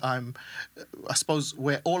 shout me. I suppose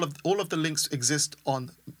where all of the links exist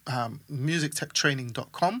on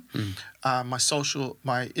musictechtraining.com. My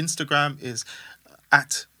Instagram is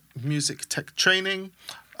at musictechtraining.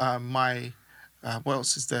 What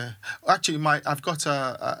else is there? Actually, I've got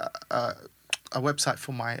a website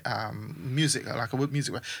for my music, like a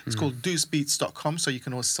music web. It's called deucebeats.com, so you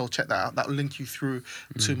can also check that out. That will link you through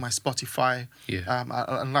to my Spotify. Yeah.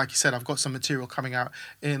 And like you said, I've got some material coming out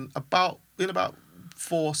in about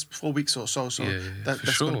 4 weeks or so. So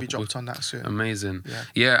that's going to be dropped on that soon. Amazing.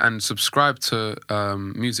 Yeah, and subscribe to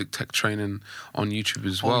Music Tech Training on YouTube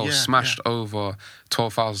as well. Smashed over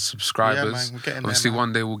 12,000 subscribers. Yeah, man, we're getting Obviously, there, man.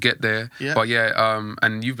 one day we'll get there. Yeah. But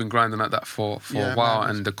and you've been grinding at that for a while.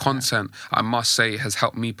 Man, and the content, I must say, has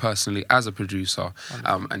helped me personally as a producer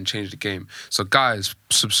and changed the game. So, guys,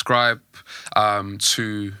 subscribe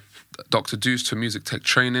to Dr. Deuce, to Music Tech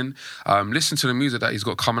Training. Listen to the music that he's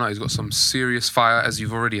got coming out. He's got some serious fire, as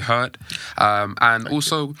you've already heard. And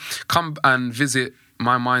also come and visit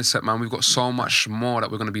My Mindset, man. We've got so much more that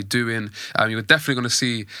we're going to be doing. You're definitely going to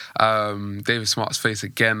see David Smart's face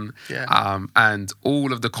again. Yeah. And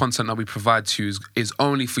all of the content that we provide to you is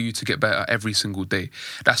only for you to get better every single day.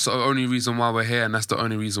 That's the only reason why we're here, and that's the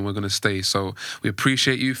only reason we're going to stay. So we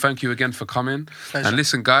appreciate you. Thank you again for coming. Pleasure. And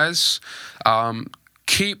listen, guys,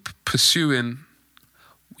 keep pursuing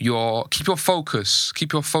keep your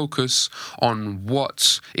focus on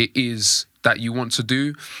what it is that you want to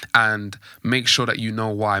do, and make sure that you know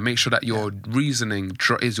why. Make sure that your reasoning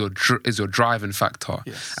is your driving factor,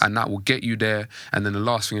 and that will get you there. And then the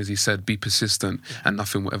last thing, as he said, be persistent, and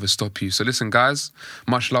nothing will ever stop you. So listen, guys,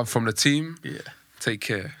 much love from the team. Yeah. Take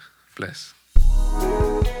care. Bless.